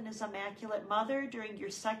child and his immaculate mother during your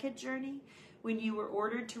second journey, when you were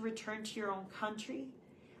ordered to return to your own country.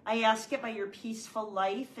 I ask it by your peaceful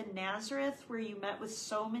life in Nazareth, where you met with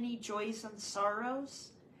so many joys and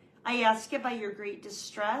sorrows. I ask it by your great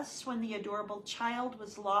distress when the adorable child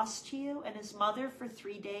was lost to you and his mother for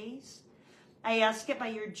 3 days. I ask it by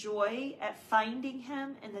your joy at finding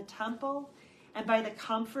him in the temple, and by the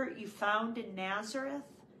comfort you found in Nazareth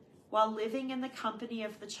while living in the company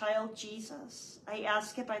of the child Jesus. I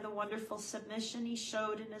ask it by the wonderful submission he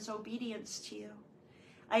showed in his obedience to you.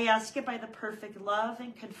 I ask it by the perfect love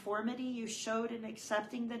and conformity you showed in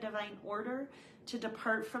accepting the divine order to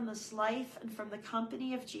depart from this life and from the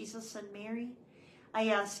company of Jesus and Mary. I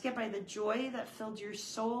ask it by the joy that filled your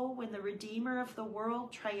soul when the Redeemer of the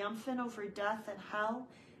world, triumphant over death and hell,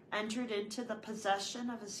 entered into the possession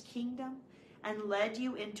of his kingdom and led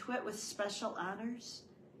you into it with special honors.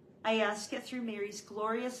 I ask it through Mary's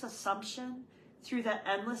glorious Assumption, through that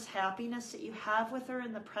endless happiness that you have with her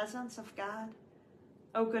in the presence of God.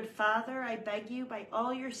 O good Father, I beg you, by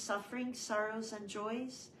all your suffering, sorrows, and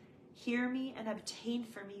joys, hear me and obtain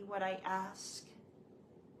for me what I ask.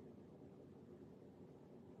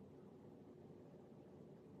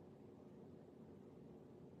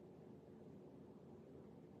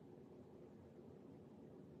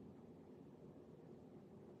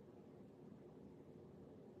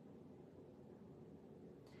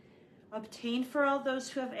 Obtain for all those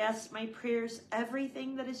who have asked my prayers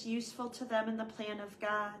everything that is useful to them in the plan of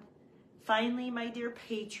God. Finally, my dear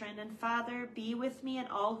patron and Father, be with me and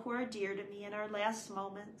all who are dear to me in our last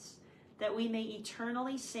moments, that we may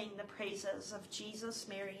eternally sing the praises of Jesus,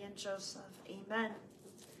 Mary, and Joseph. Amen.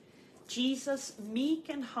 Jesus, meek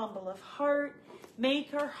and humble of heart,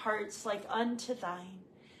 make our hearts like unto thine.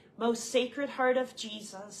 Most Sacred Heart of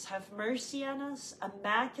Jesus, have mercy on us.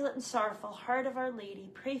 Immaculate and sorrowful Heart of Our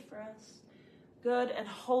Lady, pray for us. Good and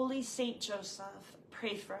holy Saint Joseph,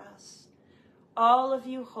 pray for us. All of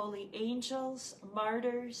you holy angels,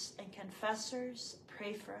 martyrs, and confessors,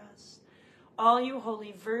 pray for us. All you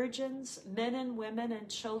holy virgins, men and women and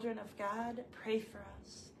children of God, pray for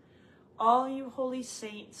us. All you holy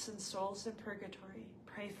saints and souls in purgatory,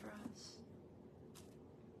 pray for us.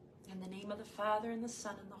 In the name of the Father, and the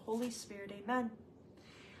Son, and the Holy Spirit, amen.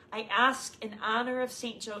 I ask in honor of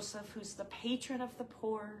Saint Joseph, who's the patron of the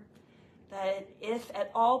poor, that if at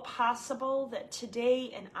all possible, that today,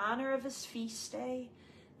 in honor of his feast day,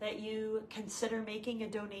 that you consider making a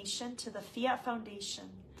donation to the Fiat Foundation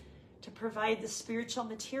to provide the spiritual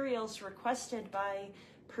materials requested by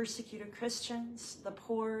persecuted Christians, the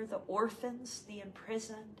poor, the orphans, the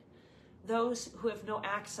imprisoned, those who have no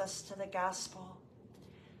access to the gospel.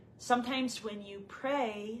 Sometimes when you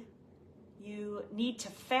pray, you need to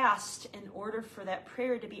fast in order for that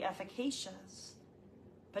prayer to be efficacious.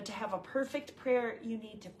 But to have a perfect prayer, you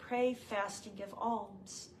need to pray, fast, and give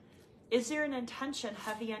alms. Is there an intention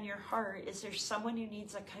heavy on your heart? Is there someone who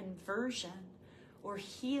needs a conversion or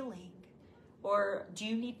healing? Or do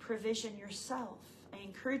you need provision yourself? I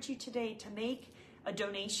encourage you today to make a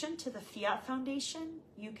donation to the Fiat Foundation.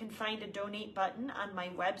 You can find a donate button on my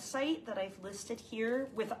website that I've listed here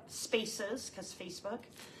with spaces, because Facebook,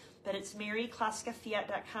 but it's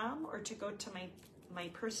marykloskafiat.com, or to go to my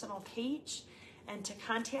personal page and to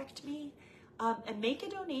contact me and make a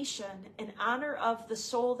donation in honor of the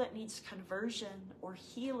soul that needs conversion or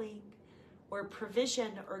healing or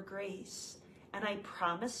provision or grace. And I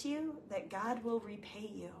promise you that God will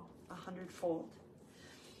repay you 100-fold.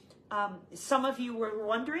 Some of you were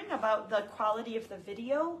wondering about the quality of the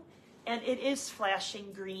video, and it is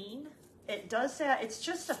flashing green. It does that. It's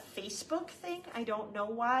just a Facebook thing. I don't know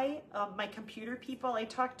why. My computer people I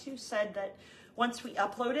talked to said that once we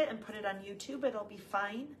upload it and put it on YouTube, it'll be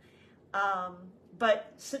fine.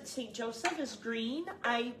 But since St. Joseph is green,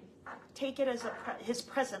 I take it as his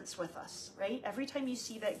presence with us, right? Every time you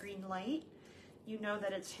see that green light, you know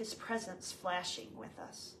that it's his presence flashing with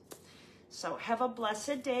us. So have a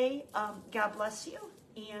blessed day. God bless you.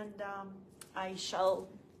 And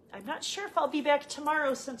I'm not sure if I'll be back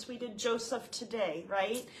tomorrow since we did Joseph today,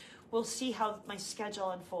 right? We'll see how my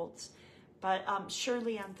schedule unfolds. But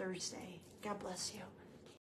surely on Thursday. God bless you.